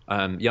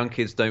young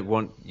kids don't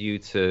want you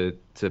to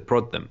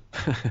prod them,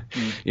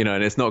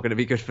 and it's not going to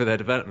be good for their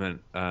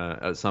development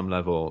at some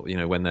level,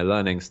 when they're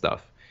learning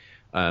stuff.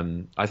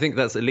 I think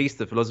that's at least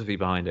the philosophy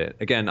behind it.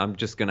 Again, I'm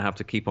just going to have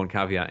to keep on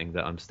caveating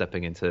that I'm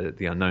stepping into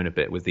the unknown a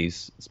bit with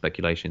these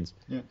speculations.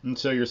 Yeah. And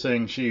so you're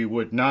saying she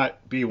would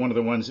not be one of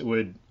the ones that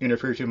would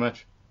interfere too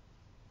much?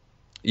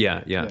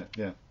 Yeah.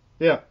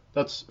 Yeah,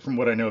 that's from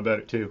what I know about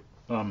it too.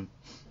 And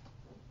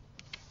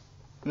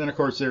then of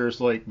course there's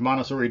like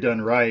Montessori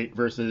done right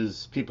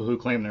versus people who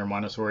claim they're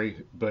Montessori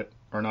but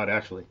are not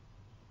actually.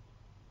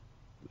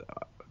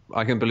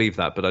 I can believe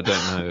that, but I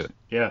don't know.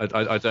 Yeah.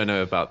 I don't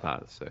know about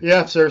that. So.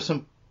 Yeah, so there are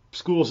some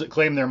schools that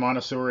claim they're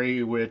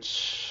Montessori,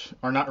 which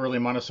are not really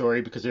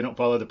Montessori because they don't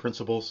follow the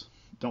principles,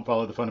 don't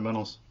follow the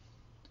fundamentals.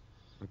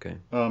 Okay.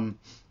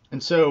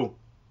 And so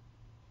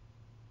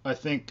I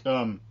think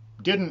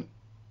didn't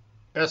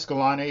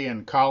Escalante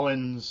and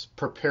Collins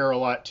prepare a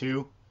lot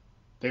too?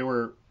 They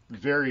were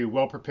very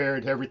well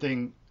prepared,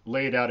 everything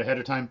laid out ahead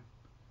of time.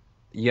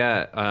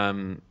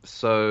 Yeah.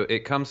 So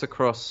it comes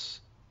across.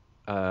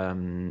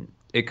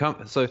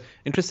 So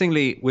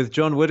interestingly, with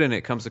John Wooden,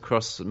 it comes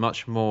across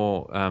much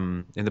more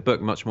in the book,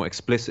 much more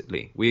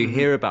explicitly. We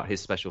hear about his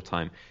special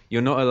time.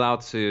 You're not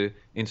allowed to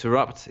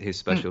interrupt his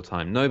special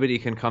time. Nobody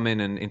can come in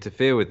and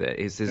interfere with it.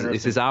 It's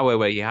his hour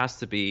where he has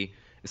to be.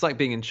 It's like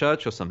being in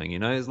church or something, you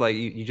know. It's like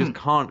you just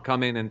can't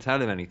come in and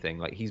tell him anything.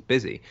 Like he's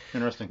busy.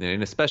 Interesting. You know,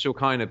 in a special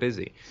kind of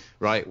busy,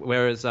 right?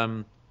 Whereas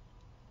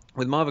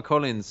with Marva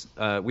Collins,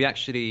 we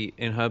actually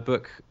in her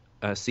book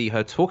see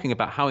her talking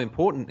about how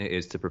important it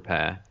is to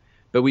prepare.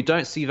 But we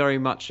don't see very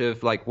much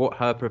of like what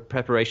her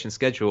preparation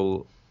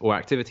schedule or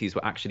activities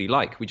were actually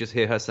like. We just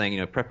hear her saying,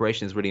 you know,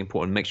 preparation is really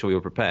important. Make sure you're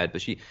prepared.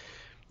 But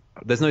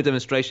there's no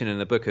demonstration in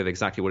the book of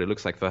exactly what it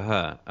looks like for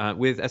her.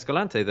 With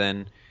Escalante,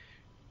 then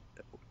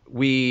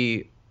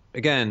mostly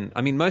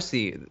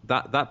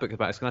that book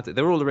about Escalante,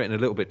 they're all written a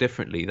little bit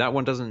differently. That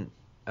one doesn't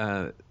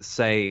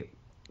say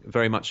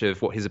very much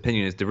of what his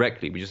opinion is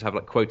directly. We just have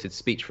like quoted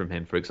speech from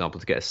him, for example,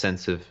 to get a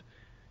sense of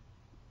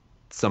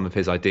some of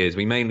his ideas.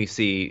 We mainly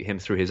see him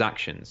through his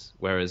actions,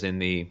 whereas in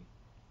the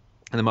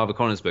Marva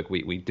Collins book,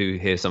 we do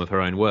hear some of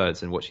her own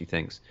words and what she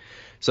thinks.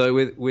 So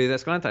with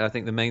Escalante, I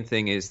think the main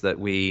thing is that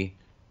we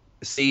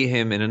see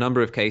him in a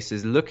number of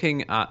cases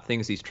looking at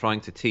things he's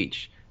trying to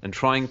teach and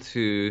trying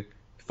to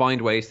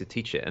find ways to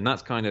teach it. And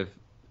that's kind of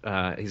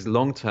his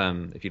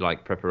long-term, if you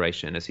like,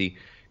 preparation as he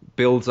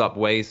builds up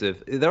ways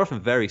of, they're often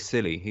very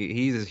silly.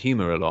 He uses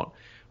humor a lot.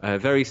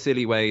 Very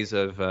silly ways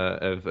of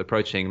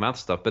approaching math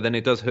stuff, but then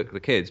it does hook the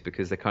kids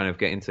because they kind of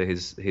get into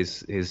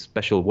his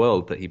special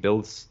world that he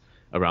builds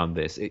around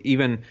this.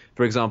 Even,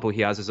 for example,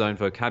 he has his own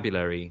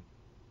vocabulary,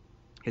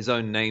 his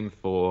own name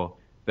for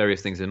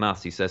various things in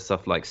maths. He says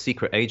stuff like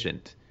secret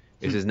agent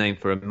is his name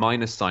for a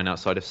minus sign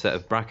outside a set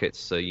of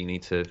brackets, so you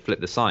need to flip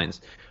the signs.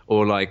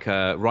 Or like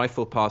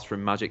rifle pass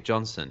from Magic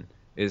Johnson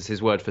is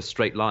his word for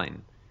straight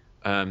line.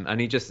 And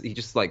he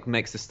just like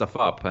makes this stuff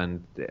up,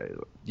 and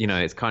you know,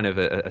 it's kind of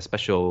a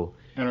special.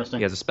 Interesting.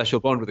 He has a special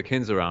bond with the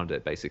kids around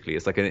it. Basically,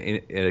 it's like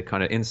a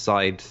kind of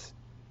insider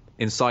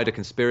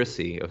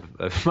conspiracy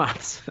of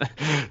maths.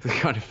 It's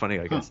kind of funny,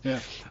 I guess. Yeah.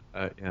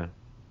 Yeah.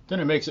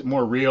 Then it makes it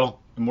more real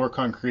and more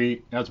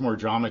concrete. Adds more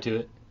drama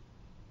to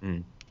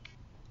it.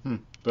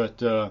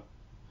 But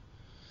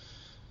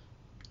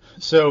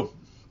so,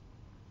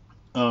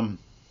 what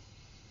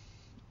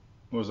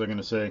was I going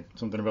to say?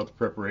 Something about the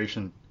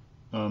preparation.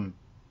 I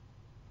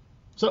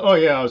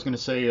was going to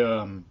say,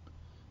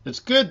 it's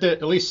good that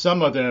at least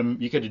some of them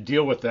you get to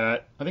deal with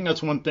that. I think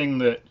that's one thing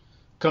that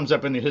comes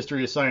up in the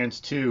history of science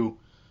too.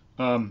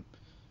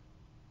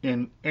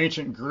 In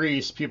ancient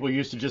Greece, people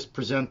used to just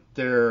present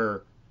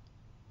their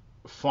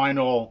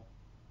final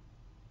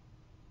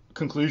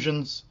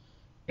conclusions,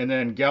 and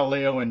then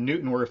Galileo and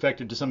Newton were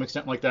affected to some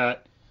extent like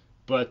that.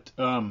 But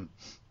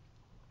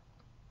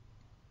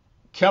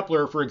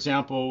Kepler, for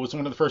example, was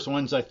one of the first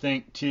ones, I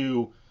think,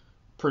 to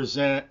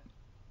present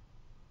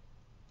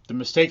the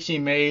mistakes he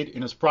made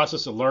in his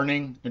process of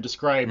learning and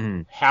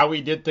describe how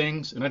he did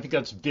things. And I think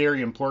that's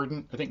very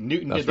important. I think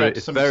Newton did that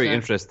to some extent. It's very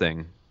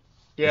interesting.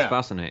 Yeah. It's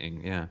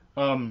fascinating, yeah.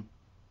 And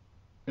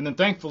then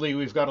thankfully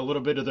we've got a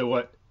little bit of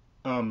the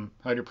how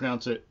do you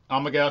pronounce it?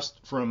 Almagest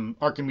from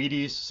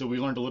Archimedes. So we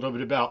learned a little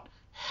bit about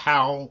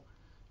how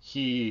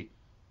he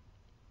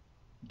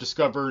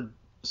discovered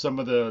some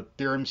of the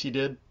theorems he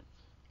did.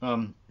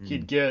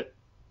 He'd get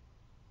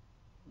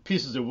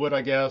pieces of wood,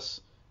 I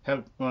guess,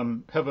 have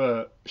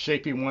a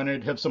shape he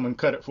wanted, have someone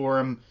cut it for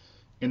him,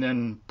 and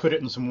then put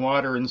it in some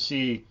water and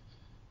see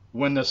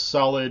when the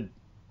solid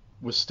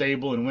was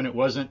stable and when it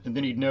wasn't, and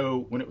then he'd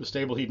know when it was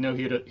stable. He'd know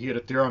he had a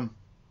theorem.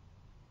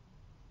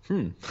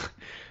 Oh,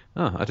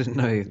 I didn't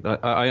know.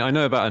 I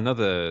know about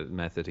another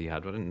method he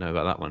had, but I didn't know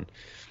about that one.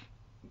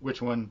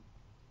 Which one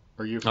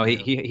are you? Oh,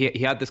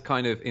 he had this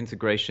kind of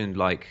integration,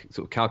 like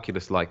sort of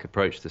calculus-like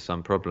approach to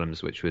some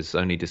problems, which was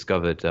only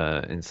discovered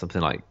in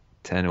something like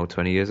 10 or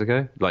 20 years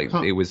ago. Like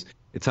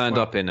it turned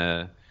up in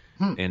a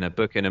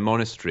book in a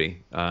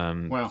monastery.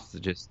 Wow.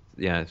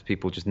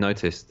 People just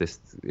noticed this.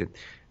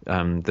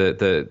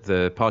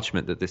 The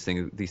parchment that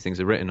these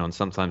things are written on.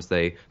 Sometimes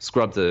they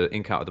scrubbed the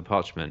ink out of the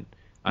parchment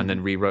and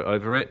then rewrote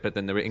over it, but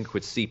then the ink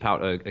would seep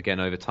out again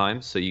over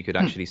time, so you could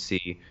actually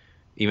see,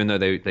 even though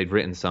they'd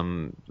written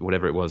some,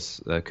 whatever it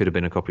was, could have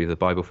been a copy of the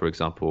Bible, for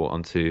example,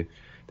 onto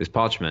this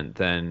parchment,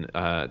 then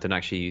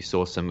actually you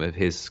saw some of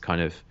his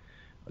kind of,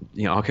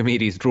 you know,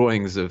 Archimedes'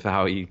 drawings of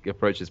how he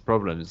approaches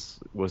problems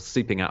was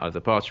seeping out of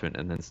the parchment,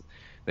 and then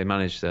they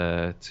managed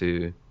and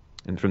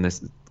from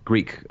this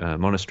Greek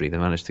monastery, they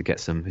managed to get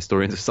some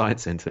historians of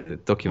science in to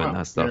document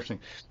that stuff.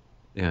 Interesting.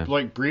 Yeah.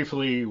 Like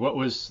briefly, what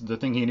was the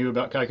thing he knew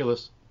about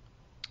calculus?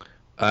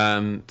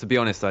 To be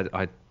honest,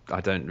 I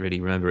don't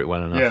really remember it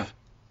well enough.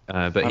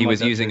 Yeah. But he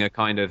was using a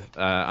kind of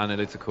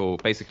analytical,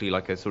 basically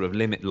like a sort of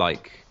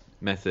limit-like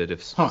method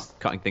of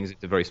cutting things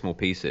into very small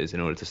pieces in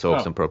order to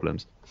solve some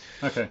problems.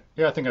 Okay.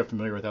 Yeah, I think I'm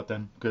familiar with that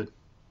then. Good.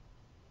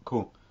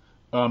 Cool.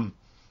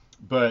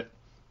 But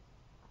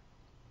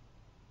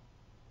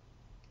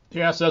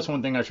yeah, so that's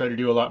one thing I try to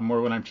do a lot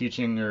more when I'm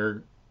teaching,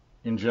 or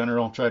in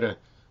general, try to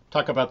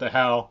talk about the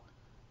how,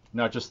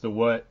 not just the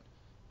what.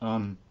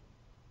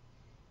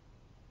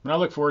 And I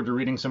look forward to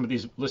reading some of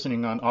these,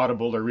 listening on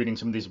Audible or reading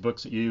some of these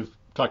books that you've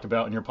talked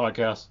about in your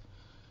podcast.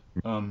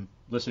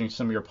 Listening to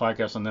some of your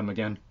podcasts on them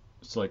again.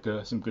 It's like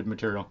some good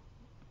material.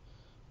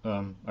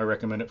 I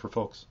recommend it for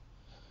folks.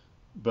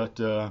 But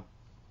and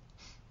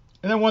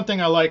then one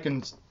thing I like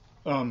in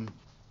some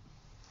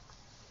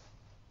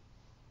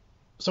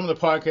of the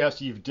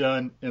podcasts you've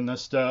done in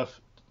this stuff,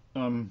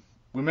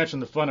 we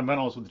mentioned the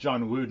fundamentals with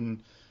John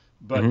Wooden,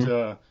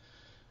 but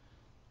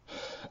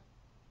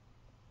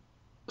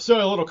so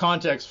a little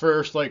context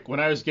first. Like when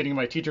I was getting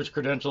my teacher's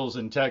credentials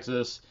in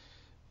Texas,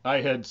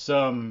 I had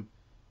some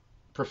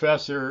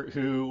professor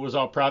who was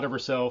all proud of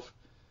herself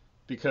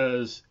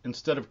because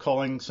instead of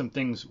calling some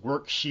things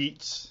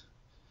worksheets,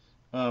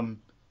 they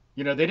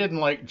didn't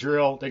like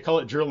drill. They call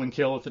it drill and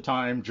kill at the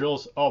time.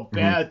 Drill's all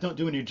bad. Don't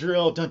do any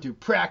drill. Don't do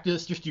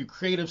practice. Just do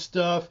creative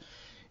stuff.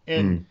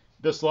 And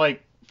this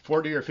like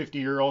 40 or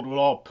 50-year-old would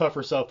all puff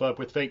herself up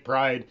with fake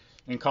pride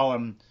and call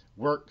them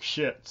work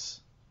shits.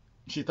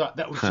 She thought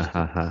that was just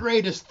the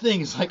greatest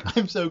thing. It's like,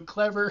 I'm so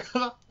clever.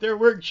 They're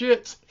work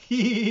shits.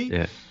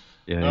 Yeah.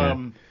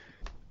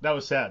 That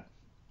was sad.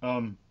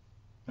 And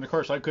of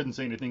course I couldn't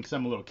say anything because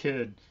I'm a little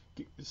kid.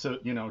 So,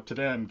 to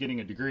them getting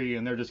a degree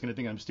and they're just going to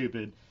think I'm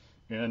stupid.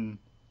 And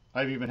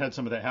I've even had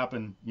some of that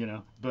happen,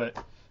 but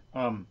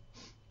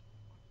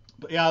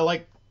yeah, I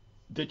like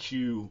that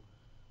you,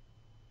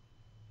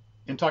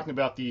 in talking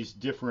about these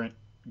different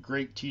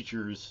great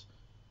teachers,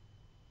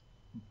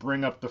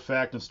 bring up the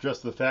fact and stress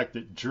the fact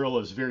that drill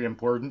is very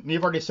important. And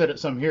you've already said it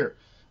some here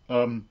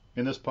in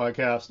this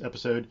podcast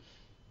episode.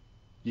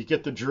 You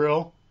get the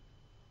drill,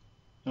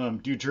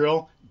 do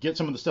drill, get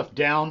some of the stuff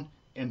down,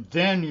 and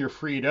then you're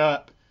freed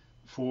up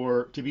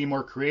to be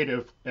more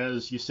creative,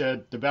 as you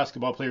said, the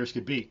basketball players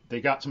could be.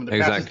 They got some of the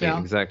passes down.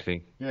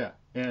 Exactly. Yeah.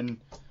 And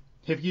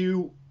have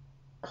you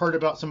heard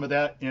about some of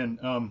that in,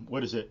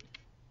 what is it?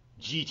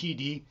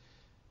 GTD?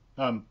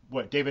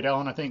 David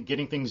Allen, I think,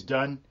 Getting Things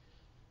Done.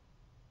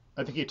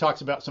 I think he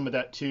talks about some of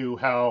that too,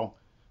 how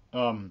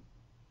some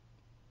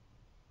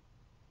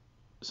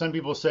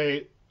people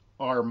say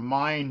our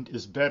mind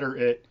is better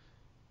at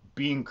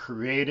being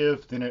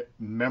creative than at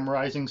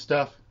memorizing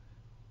stuff.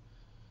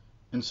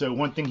 And so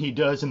one thing he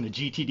does in the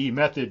GTD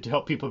method to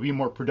help people be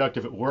more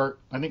productive at work,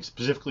 I think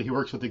specifically he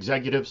works with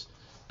executives,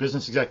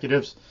 business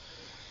executives.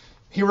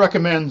 He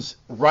recommends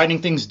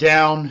writing things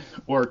down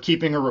or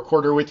keeping a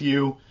recorder with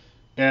you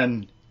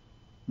and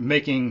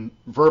making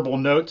verbal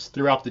notes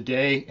throughout the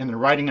day and then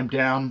writing them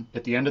down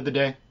at the end of the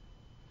day.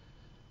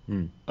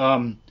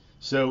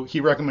 So he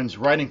recommends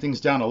writing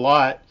things down a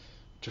lot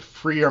to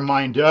free your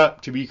mind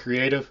up to be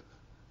creative.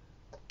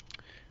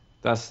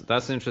 That's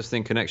an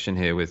interesting connection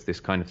here with this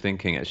kind of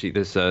thinking. Actually,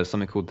 there's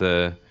something called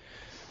the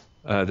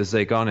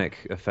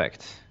Zeigarnik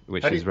effect,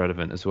 which is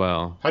relevant as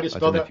well. How do you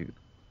spell that?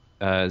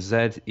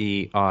 Zeigarnik.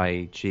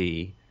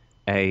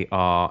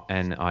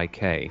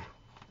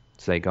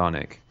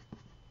 Zeigarnik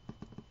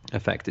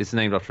effect. It's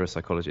named after a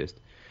psychologist.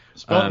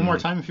 Spell it one more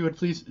time, if you would,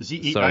 please.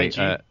 Z-E-I-G.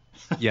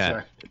 Yeah,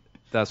 Sorry.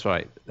 That's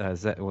right.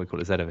 Z, we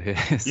call it Z over here.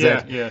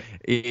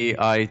 Z-E-I-G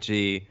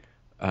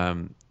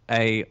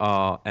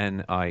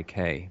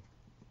A-R-N-I-K.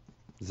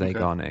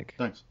 Zeigarnik. Okay.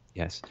 Thanks.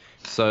 Yes.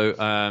 So,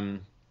 I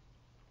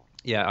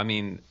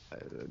mean,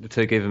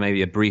 to give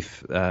maybe a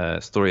brief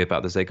story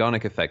about the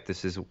Zeigarnik effect,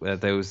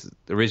 there was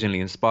originally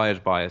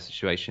inspired by a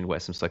situation where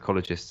some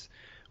psychologists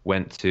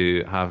went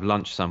to have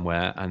lunch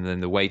somewhere, and then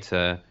the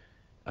waiter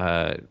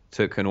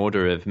took an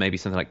order of maybe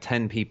something like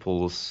 10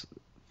 people's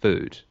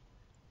food,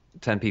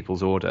 10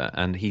 people's order,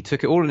 and he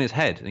took it all in his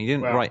head, and he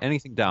didn't write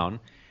anything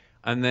down.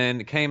 And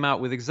then came out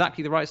with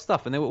exactly the right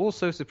stuff. And they were all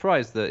so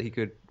surprised that he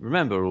could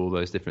remember all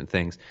those different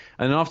things.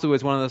 And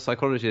afterwards, one of the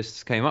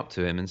psychologists came up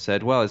to him and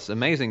said, well, it's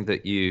amazing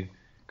that you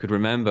could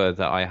remember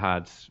that I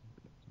had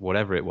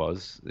whatever it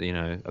was,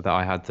 that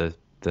I had the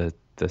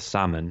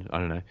salmon. I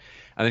don't know.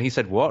 And then he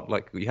said, what?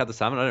 Like, you had the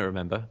salmon? I don't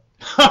remember.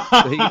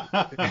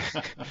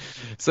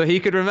 So he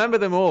could remember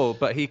them all,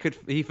 but he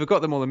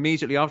forgot them all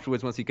immediately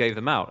afterwards once he gave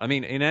them out. I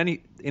mean,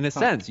 in a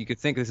sense, you could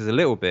think this is a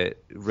little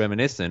bit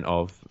reminiscent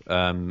of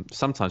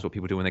sometimes what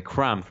people do when they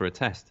cram for a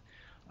test.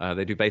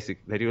 They do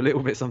a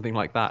little bit something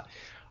like that.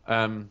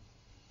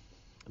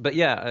 But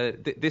yeah,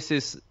 this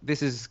is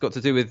got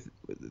to do with,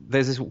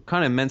 there's this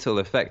kind of mental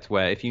effect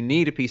where if you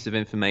need a piece of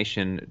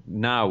information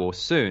now or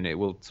soon, it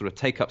will sort of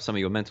take up some of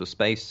your mental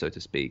space, so to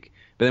speak.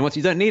 But then once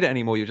you don't need it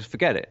anymore, you just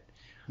forget it.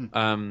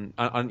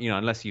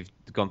 Unless you've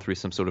gone through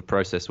some sort of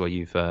process where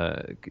you've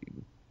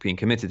been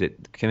committing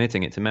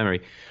it to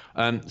memory.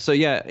 So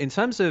yeah, in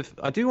terms of,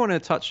 I do want to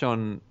touch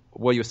on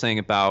what you were saying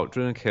about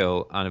drill and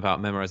kill and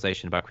about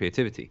memorization, about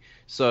creativity.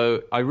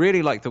 So I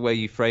really like the way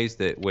you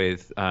phrased it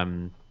with,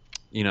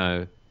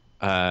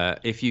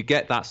 if you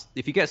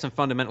get some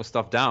fundamental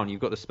stuff down,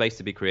 you've got the space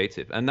to be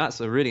creative, and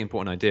that's a really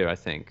important idea. I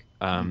think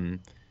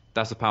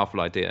that's a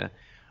powerful idea.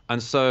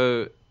 And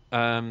so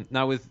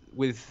now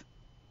with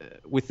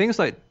things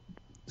like,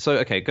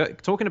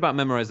 talking about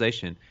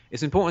memorization,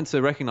 it's important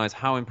to recognize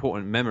how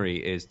important memory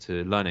is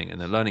to learning,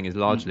 and that learning is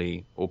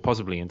largely or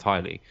possibly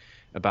entirely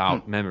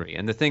about memory.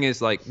 And the thing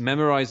is, like,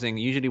 memorizing,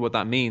 usually what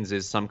that means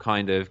is some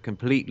kind of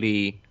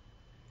completely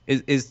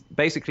is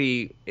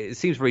basically, it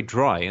seems very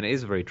dry, and it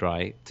is very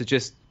dry, to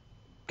just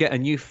get a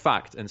new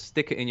fact and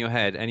stick it in your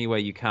head any way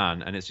you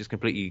can, and it's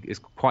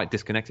quite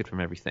disconnected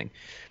from everything.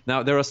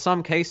 Now, there are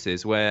some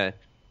cases where,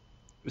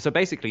 so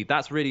basically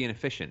that's really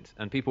inefficient,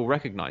 and people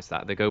recognize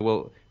that. They go,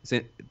 well,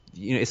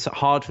 it's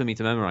hard for me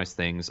to memorize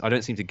things. I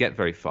don't seem to get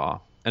very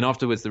far. And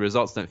afterwards, the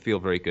results don't feel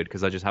very good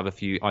because I just have a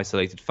few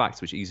isolated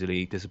facts which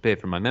easily disappear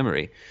from my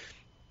memory.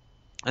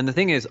 And the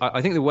thing is,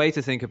 I think the way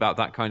to think about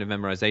that kind of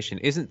memorization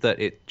isn't that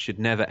it should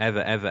never,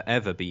 ever, ever,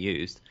 ever be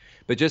used,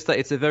 but just that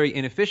it's a very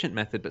inefficient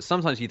method, but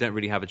sometimes you don't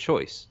really have a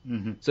choice.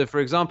 So, for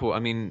example,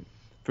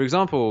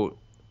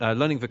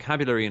 learning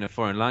vocabulary in a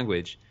foreign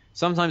language,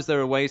 sometimes there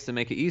are ways to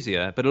make it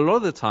easier, but a lot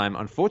of the time,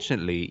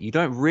 unfortunately, you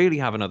don't really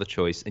have another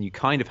choice, and you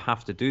kind of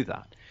have to do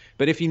that.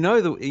 But if you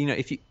know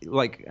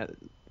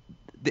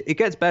it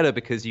gets better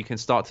because you can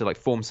start to like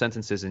form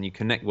sentences and you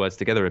connect words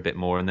together a bit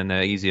more, and then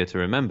they're easier to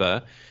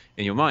remember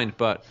in your mind.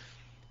 But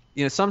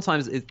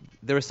sometimes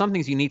there are some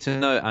things you need to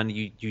know, and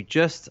you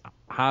just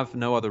have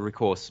no other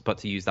recourse but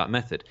to use that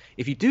method.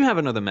 If you do have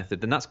another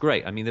method, then that's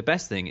great. I mean, the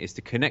best thing is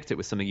to connect it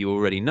with something you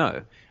already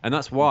know. And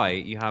that's why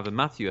you have a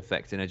Matthew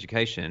effect in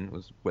education,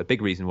 was a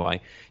big reason why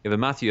you have a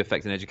Matthew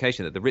effect in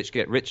education, that the rich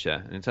get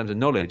richer. And in terms of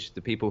knowledge,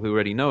 the people who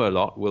already know a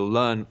lot will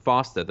learn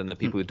faster than the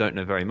people who don't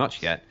know very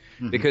much yet,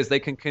 because they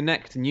can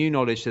connect new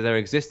knowledge to their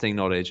existing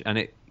knowledge, and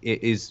it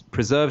is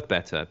preserved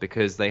better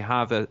because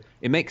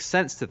it makes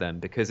sense to them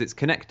because it's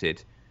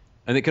connected.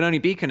 And it can only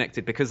be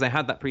connected because they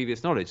had that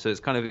previous knowledge. So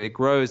it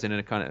grows in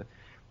a kind of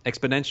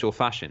exponential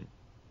fashion.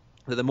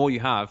 That the more you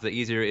have, the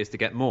easier it is to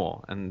get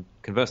more. And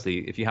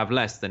conversely, if you have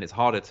less, then it's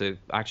harder to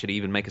actually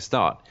even make a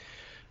start.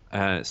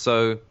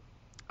 So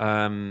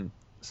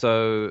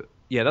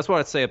yeah, that's what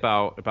I'd say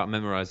about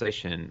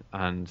memorization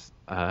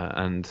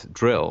and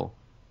drill.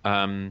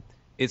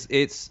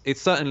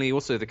 It's certainly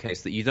also the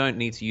case that you don't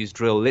need to use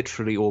drill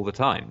literally all the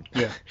time.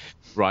 Yeah.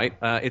 Right?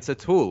 It's a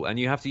tool, and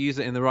you have to use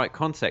it in the right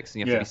context, and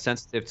you have to be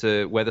sensitive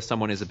to whether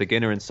someone is a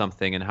beginner in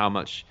something and how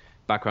much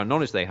background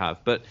knowledge they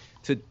have. But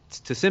to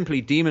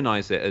simply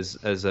demonize it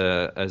as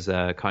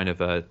a kind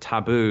of a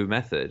taboo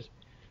method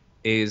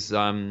is,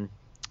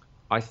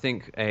 I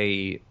think,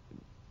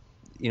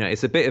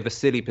 it's a bit of a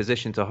silly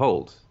position to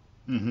hold.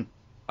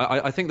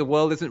 I think the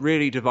world isn't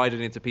really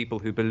divided into people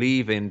who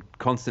believe in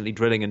constantly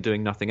drilling and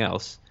doing nothing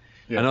else,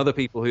 and other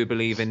people who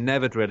believe in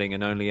never drilling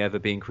and only ever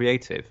being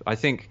creative. I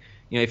think,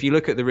 if you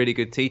look at the really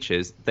good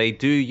teachers, they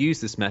do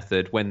use this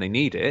method when they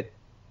need it.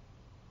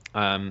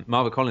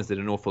 Margaret Collins did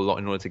an awful lot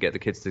in order to get the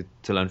kids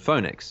to learn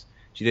phonics.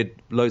 She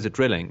did loads of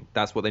drilling.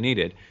 That's what they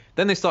needed.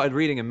 Then they started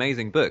reading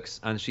amazing books,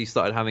 and she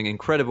started having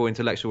incredible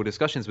intellectual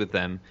discussions with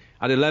them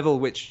at a level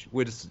which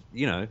would,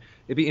 it'd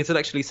be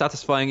intellectually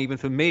satisfying even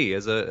for me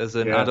as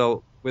an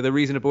adult with a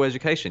reasonable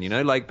education,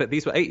 but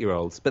these were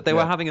 8-year-olds, but they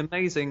were having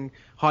amazing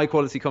high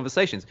quality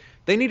conversations.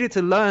 They needed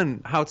to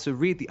learn how to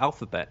read the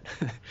alphabet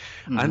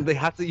and they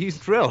had to use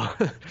drill,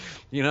 but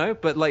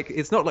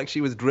it's not like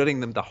she was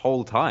drilling them the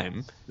whole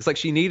time. It's like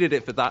she needed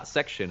it for that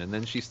section, and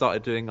then she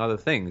started doing other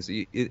things.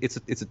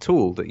 It's a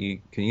tool that you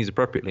can use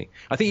appropriately.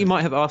 I think you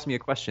might have asked me a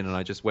question and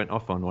I just went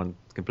off on one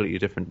completely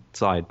different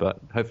side, but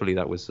hopefully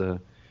that was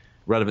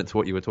relevant to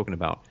what you were talking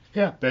about.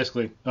 Yeah,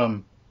 basically.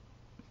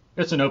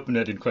 It's an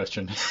open-ended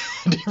question.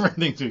 Different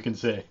things we can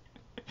say.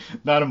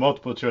 Not a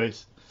multiple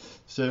choice.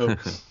 So,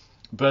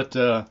 but,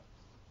 and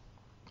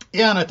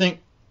I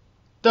think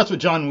that's what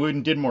John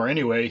Wooden did more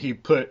anyway. He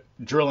put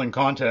drill in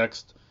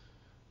context.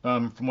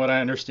 From what I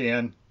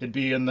understand, it'd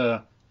be in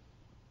the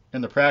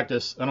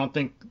practice. I don't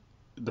think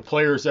the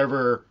players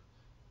ever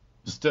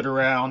stood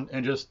around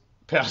and just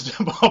passed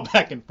the ball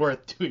back and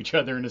forth to each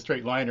other in a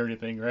straight line or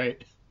anything,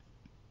 right?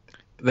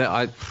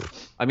 I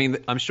mean,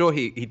 I'm sure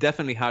he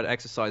definitely had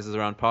exercises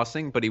around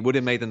passing, but he would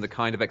have made them the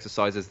kind of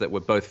exercises that were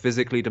both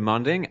physically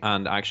demanding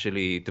and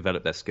actually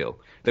develop their skill.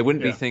 There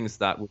wouldn't be things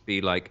that would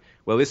be like,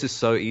 well, this is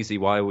so easy,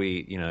 why are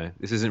we,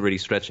 this isn't really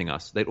stretching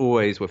us. They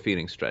always were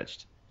feeling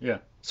stretched. Yeah.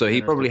 So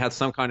he probably had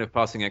some kind of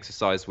passing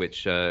exercise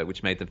which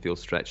made them feel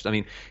stretched. I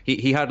mean,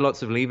 he had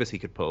lots of levers he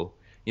could pull.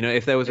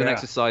 If there was an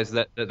exercise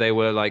that they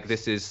were like,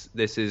 this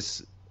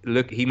is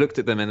look, he looked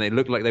at them and they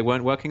looked like they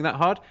weren't working that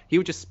hard, he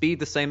would just speed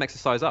the same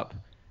exercise up.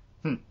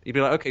 He'd be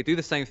like, okay, do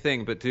the same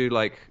thing, but do do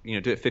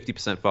it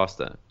 50%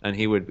 faster, and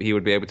he would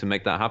be able to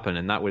make that happen,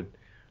 and that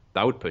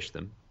would push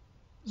them.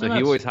 So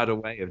he always had a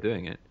way of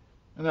doing it.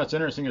 And that's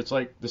interesting. It's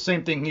like the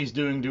same thing he's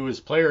doing to his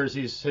players,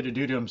 he's had to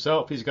do to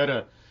himself. He's got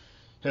to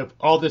have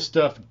all this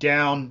stuff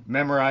down,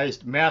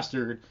 memorized,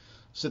 mastered,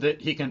 so that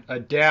he can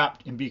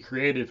adapt and be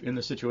creative in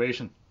the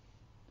situation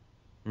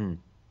and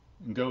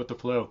go with the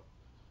flow.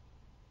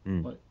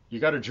 Like,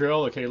 you got to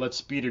drill. Okay, let's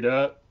speed it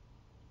up.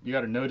 You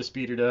got to know to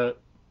speed it up.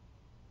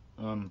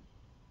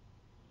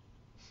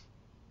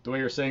 The way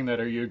you're saying that,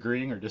 are you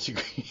agreeing or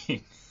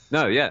disagreeing?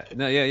 No, yeah.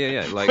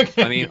 Like,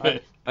 okay, I mean,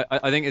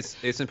 I think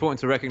it's important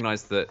to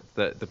recognize that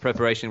the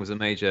preparation was a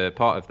major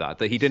part of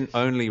that he didn't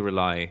only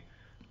rely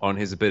on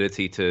his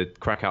ability to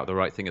crack out the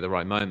right thing at the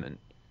right moment.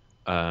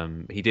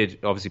 He did,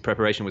 obviously,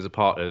 preparation was a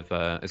part of.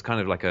 It's kind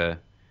of like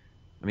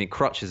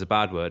crutch is a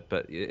bad word,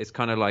 but it's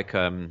kind of like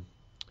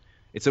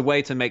it's a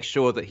way to make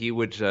sure that he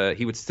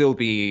would still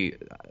be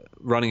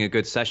running a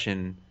good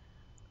session,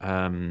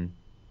 even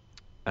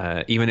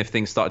if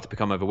things started to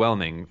become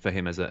overwhelming for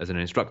him as an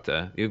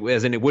instructor.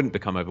 As in, it wouldn't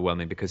become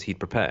overwhelming because he'd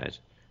prepared.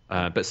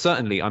 But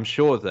certainly, I'm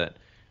sure that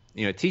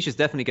teachers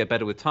definitely get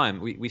better with time.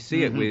 We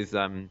see it with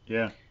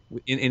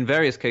in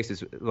various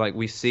cases. Like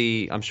we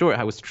see, I'm sure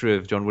it was true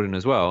of John Wooden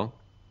as well.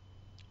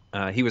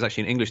 He was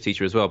actually an English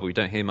teacher as well, but we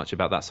don't hear much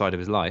about that side of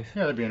his life.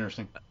 Yeah, that'd be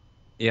interesting.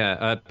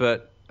 Yeah,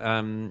 but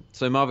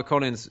so Marva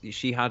Collins,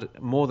 she had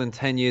more than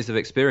 10 years of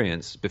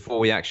experience before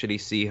we actually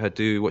see her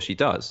do what she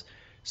does.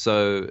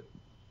 So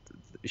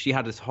she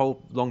had this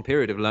whole long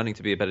period of learning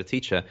to be a better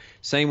teacher.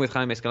 Same with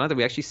Jaime Escalante.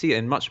 We actually see it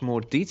in much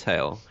more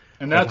detail.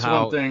 And that's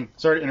one thing,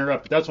 sorry to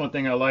interrupt, but that's one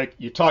thing I like.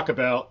 You talk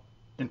about,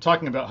 in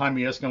talking about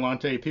Jaime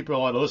Escalante, people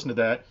ought to listen to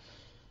that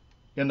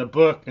in the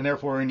book, and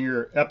therefore in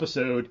your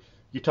episode,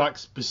 you talk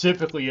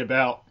specifically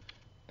about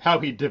how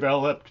he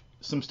developed,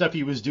 some stuff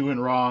he was doing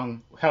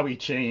wrong, how he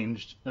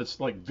changed. That's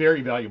like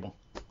very valuable.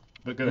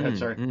 But go ahead,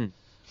 sorry.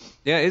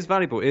 Yeah, it is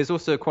valuable. It is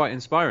also quite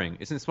inspiring.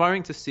 It's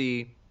inspiring to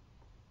see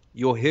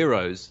your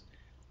heroes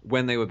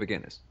when they were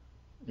beginners.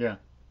 Yeah.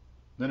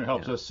 Then it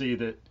helps us see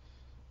that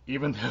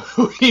even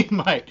though we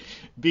might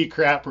be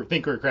crap or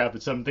think we're crap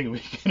at something, we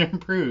can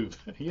improve.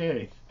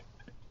 Yay.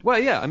 Well,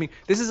 yeah, I mean,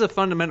 this is a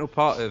fundamental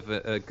part of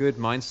a good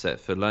mindset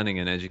for learning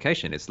and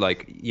education. It's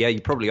like, yeah,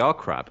 you probably are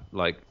crap.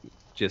 Like,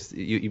 just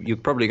you're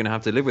probably going to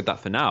have to live with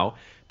that for now.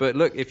 But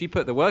look, if you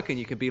put the work in,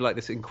 you can be like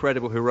this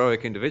incredible,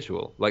 heroic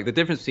individual. Like, the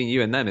difference between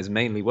you and them is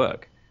mainly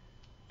work.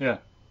 Yeah.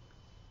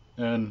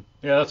 And,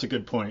 yeah, that's a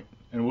good point.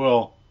 And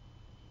we'll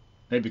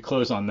maybe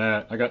close on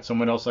that. I got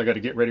someone else I got to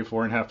get ready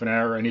for in half an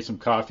hour. I need some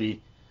coffee.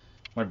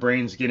 My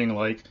brain's getting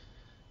like,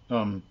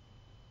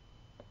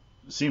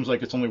 seems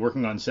like it's only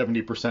working on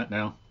 70%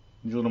 now.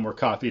 Need a little more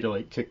coffee to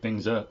like kick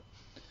things up.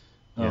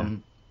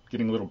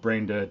 Getting a little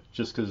brain dead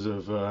just because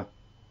of,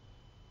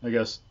 I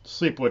guess,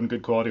 sleep wasn't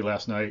good quality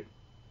last night.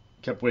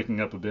 Kept waking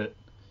up a bit.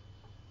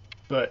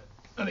 But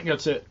I think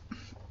that's it.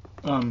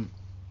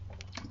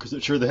 Because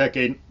it sure the heck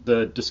ain't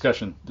the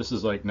discussion. This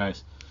is like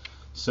nice.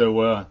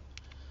 So,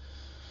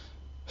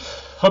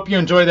 hope you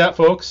enjoy that,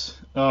 folks.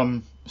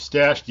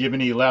 Stash, do you have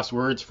any last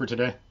words for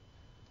today?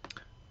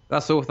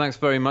 That's all. Thanks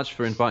very much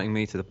for inviting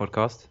me to the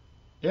podcast.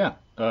 Yeah,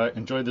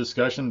 enjoyed the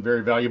discussion.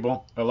 Very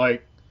valuable. I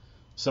like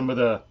some of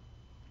the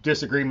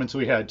disagreements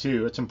we had,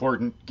 too. It's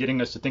important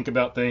getting us to think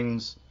about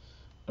things,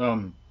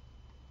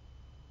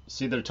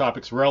 see that a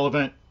topic's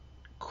relevant,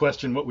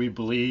 question what we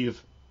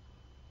believe,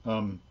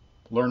 learn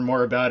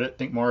more about it,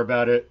 think more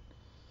about it,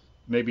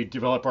 maybe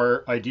develop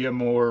our idea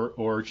more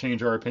or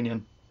change our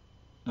opinion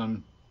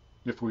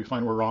if we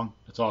find we're wrong.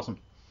 It's awesome.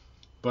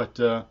 But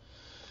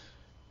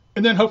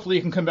and then hopefully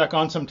you can come back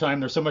on sometime.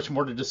 There's so much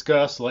more to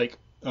discuss, like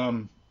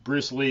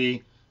Bruce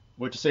Lee,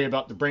 what you say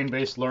about the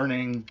brain-based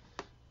learning.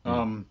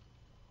 I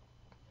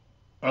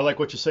like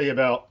what you say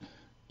about,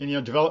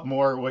 and develop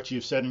more what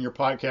you've said in your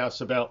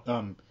podcasts about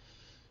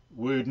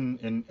Wooden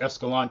and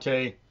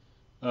Escalante,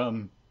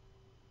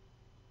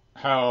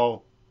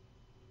 how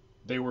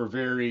they were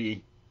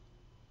very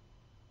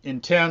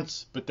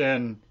intense, but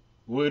then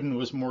Wooden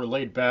was more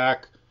laid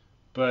back,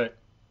 but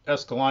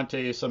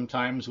Escalante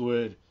sometimes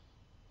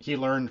he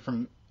learned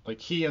from, like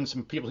he and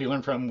some people he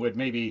learned from would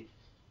maybe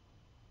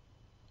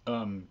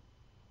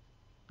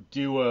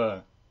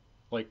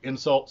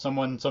insult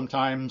someone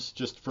sometimes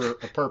just for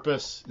a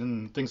purpose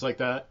and things like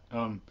that.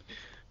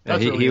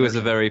 He was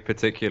a very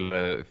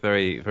particular,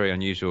 very, very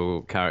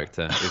unusual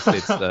character.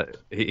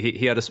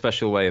 He had a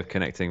special way of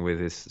connecting with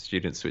his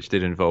students, which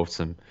did involve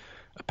some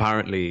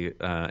apparently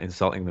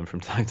insulting them from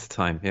time to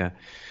time. Yeah.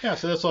 Yeah.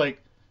 So that's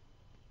like,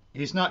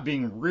 he's not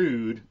being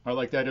rude. I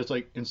like that. It's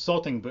like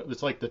insulting, but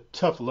it's like the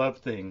tough love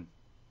thing,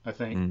 I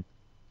think.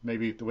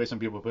 Maybe the way some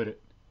people put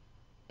it.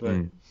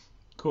 But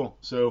cool.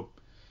 So,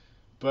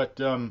 but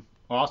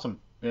awesome.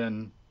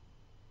 And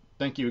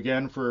thank you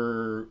again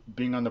for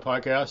being on the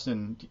podcast.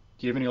 And do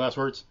you have any last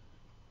words?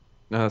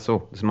 No, that's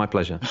all. It's my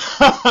pleasure.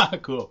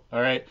 Cool.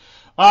 All right.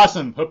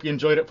 Awesome. Hope you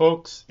enjoyed it,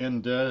 folks.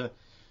 And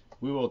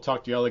we will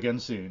talk to y'all again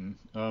soon.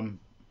 And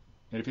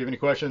if you have any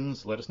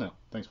questions, let us know.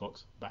 Thanks,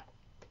 folks. Bye.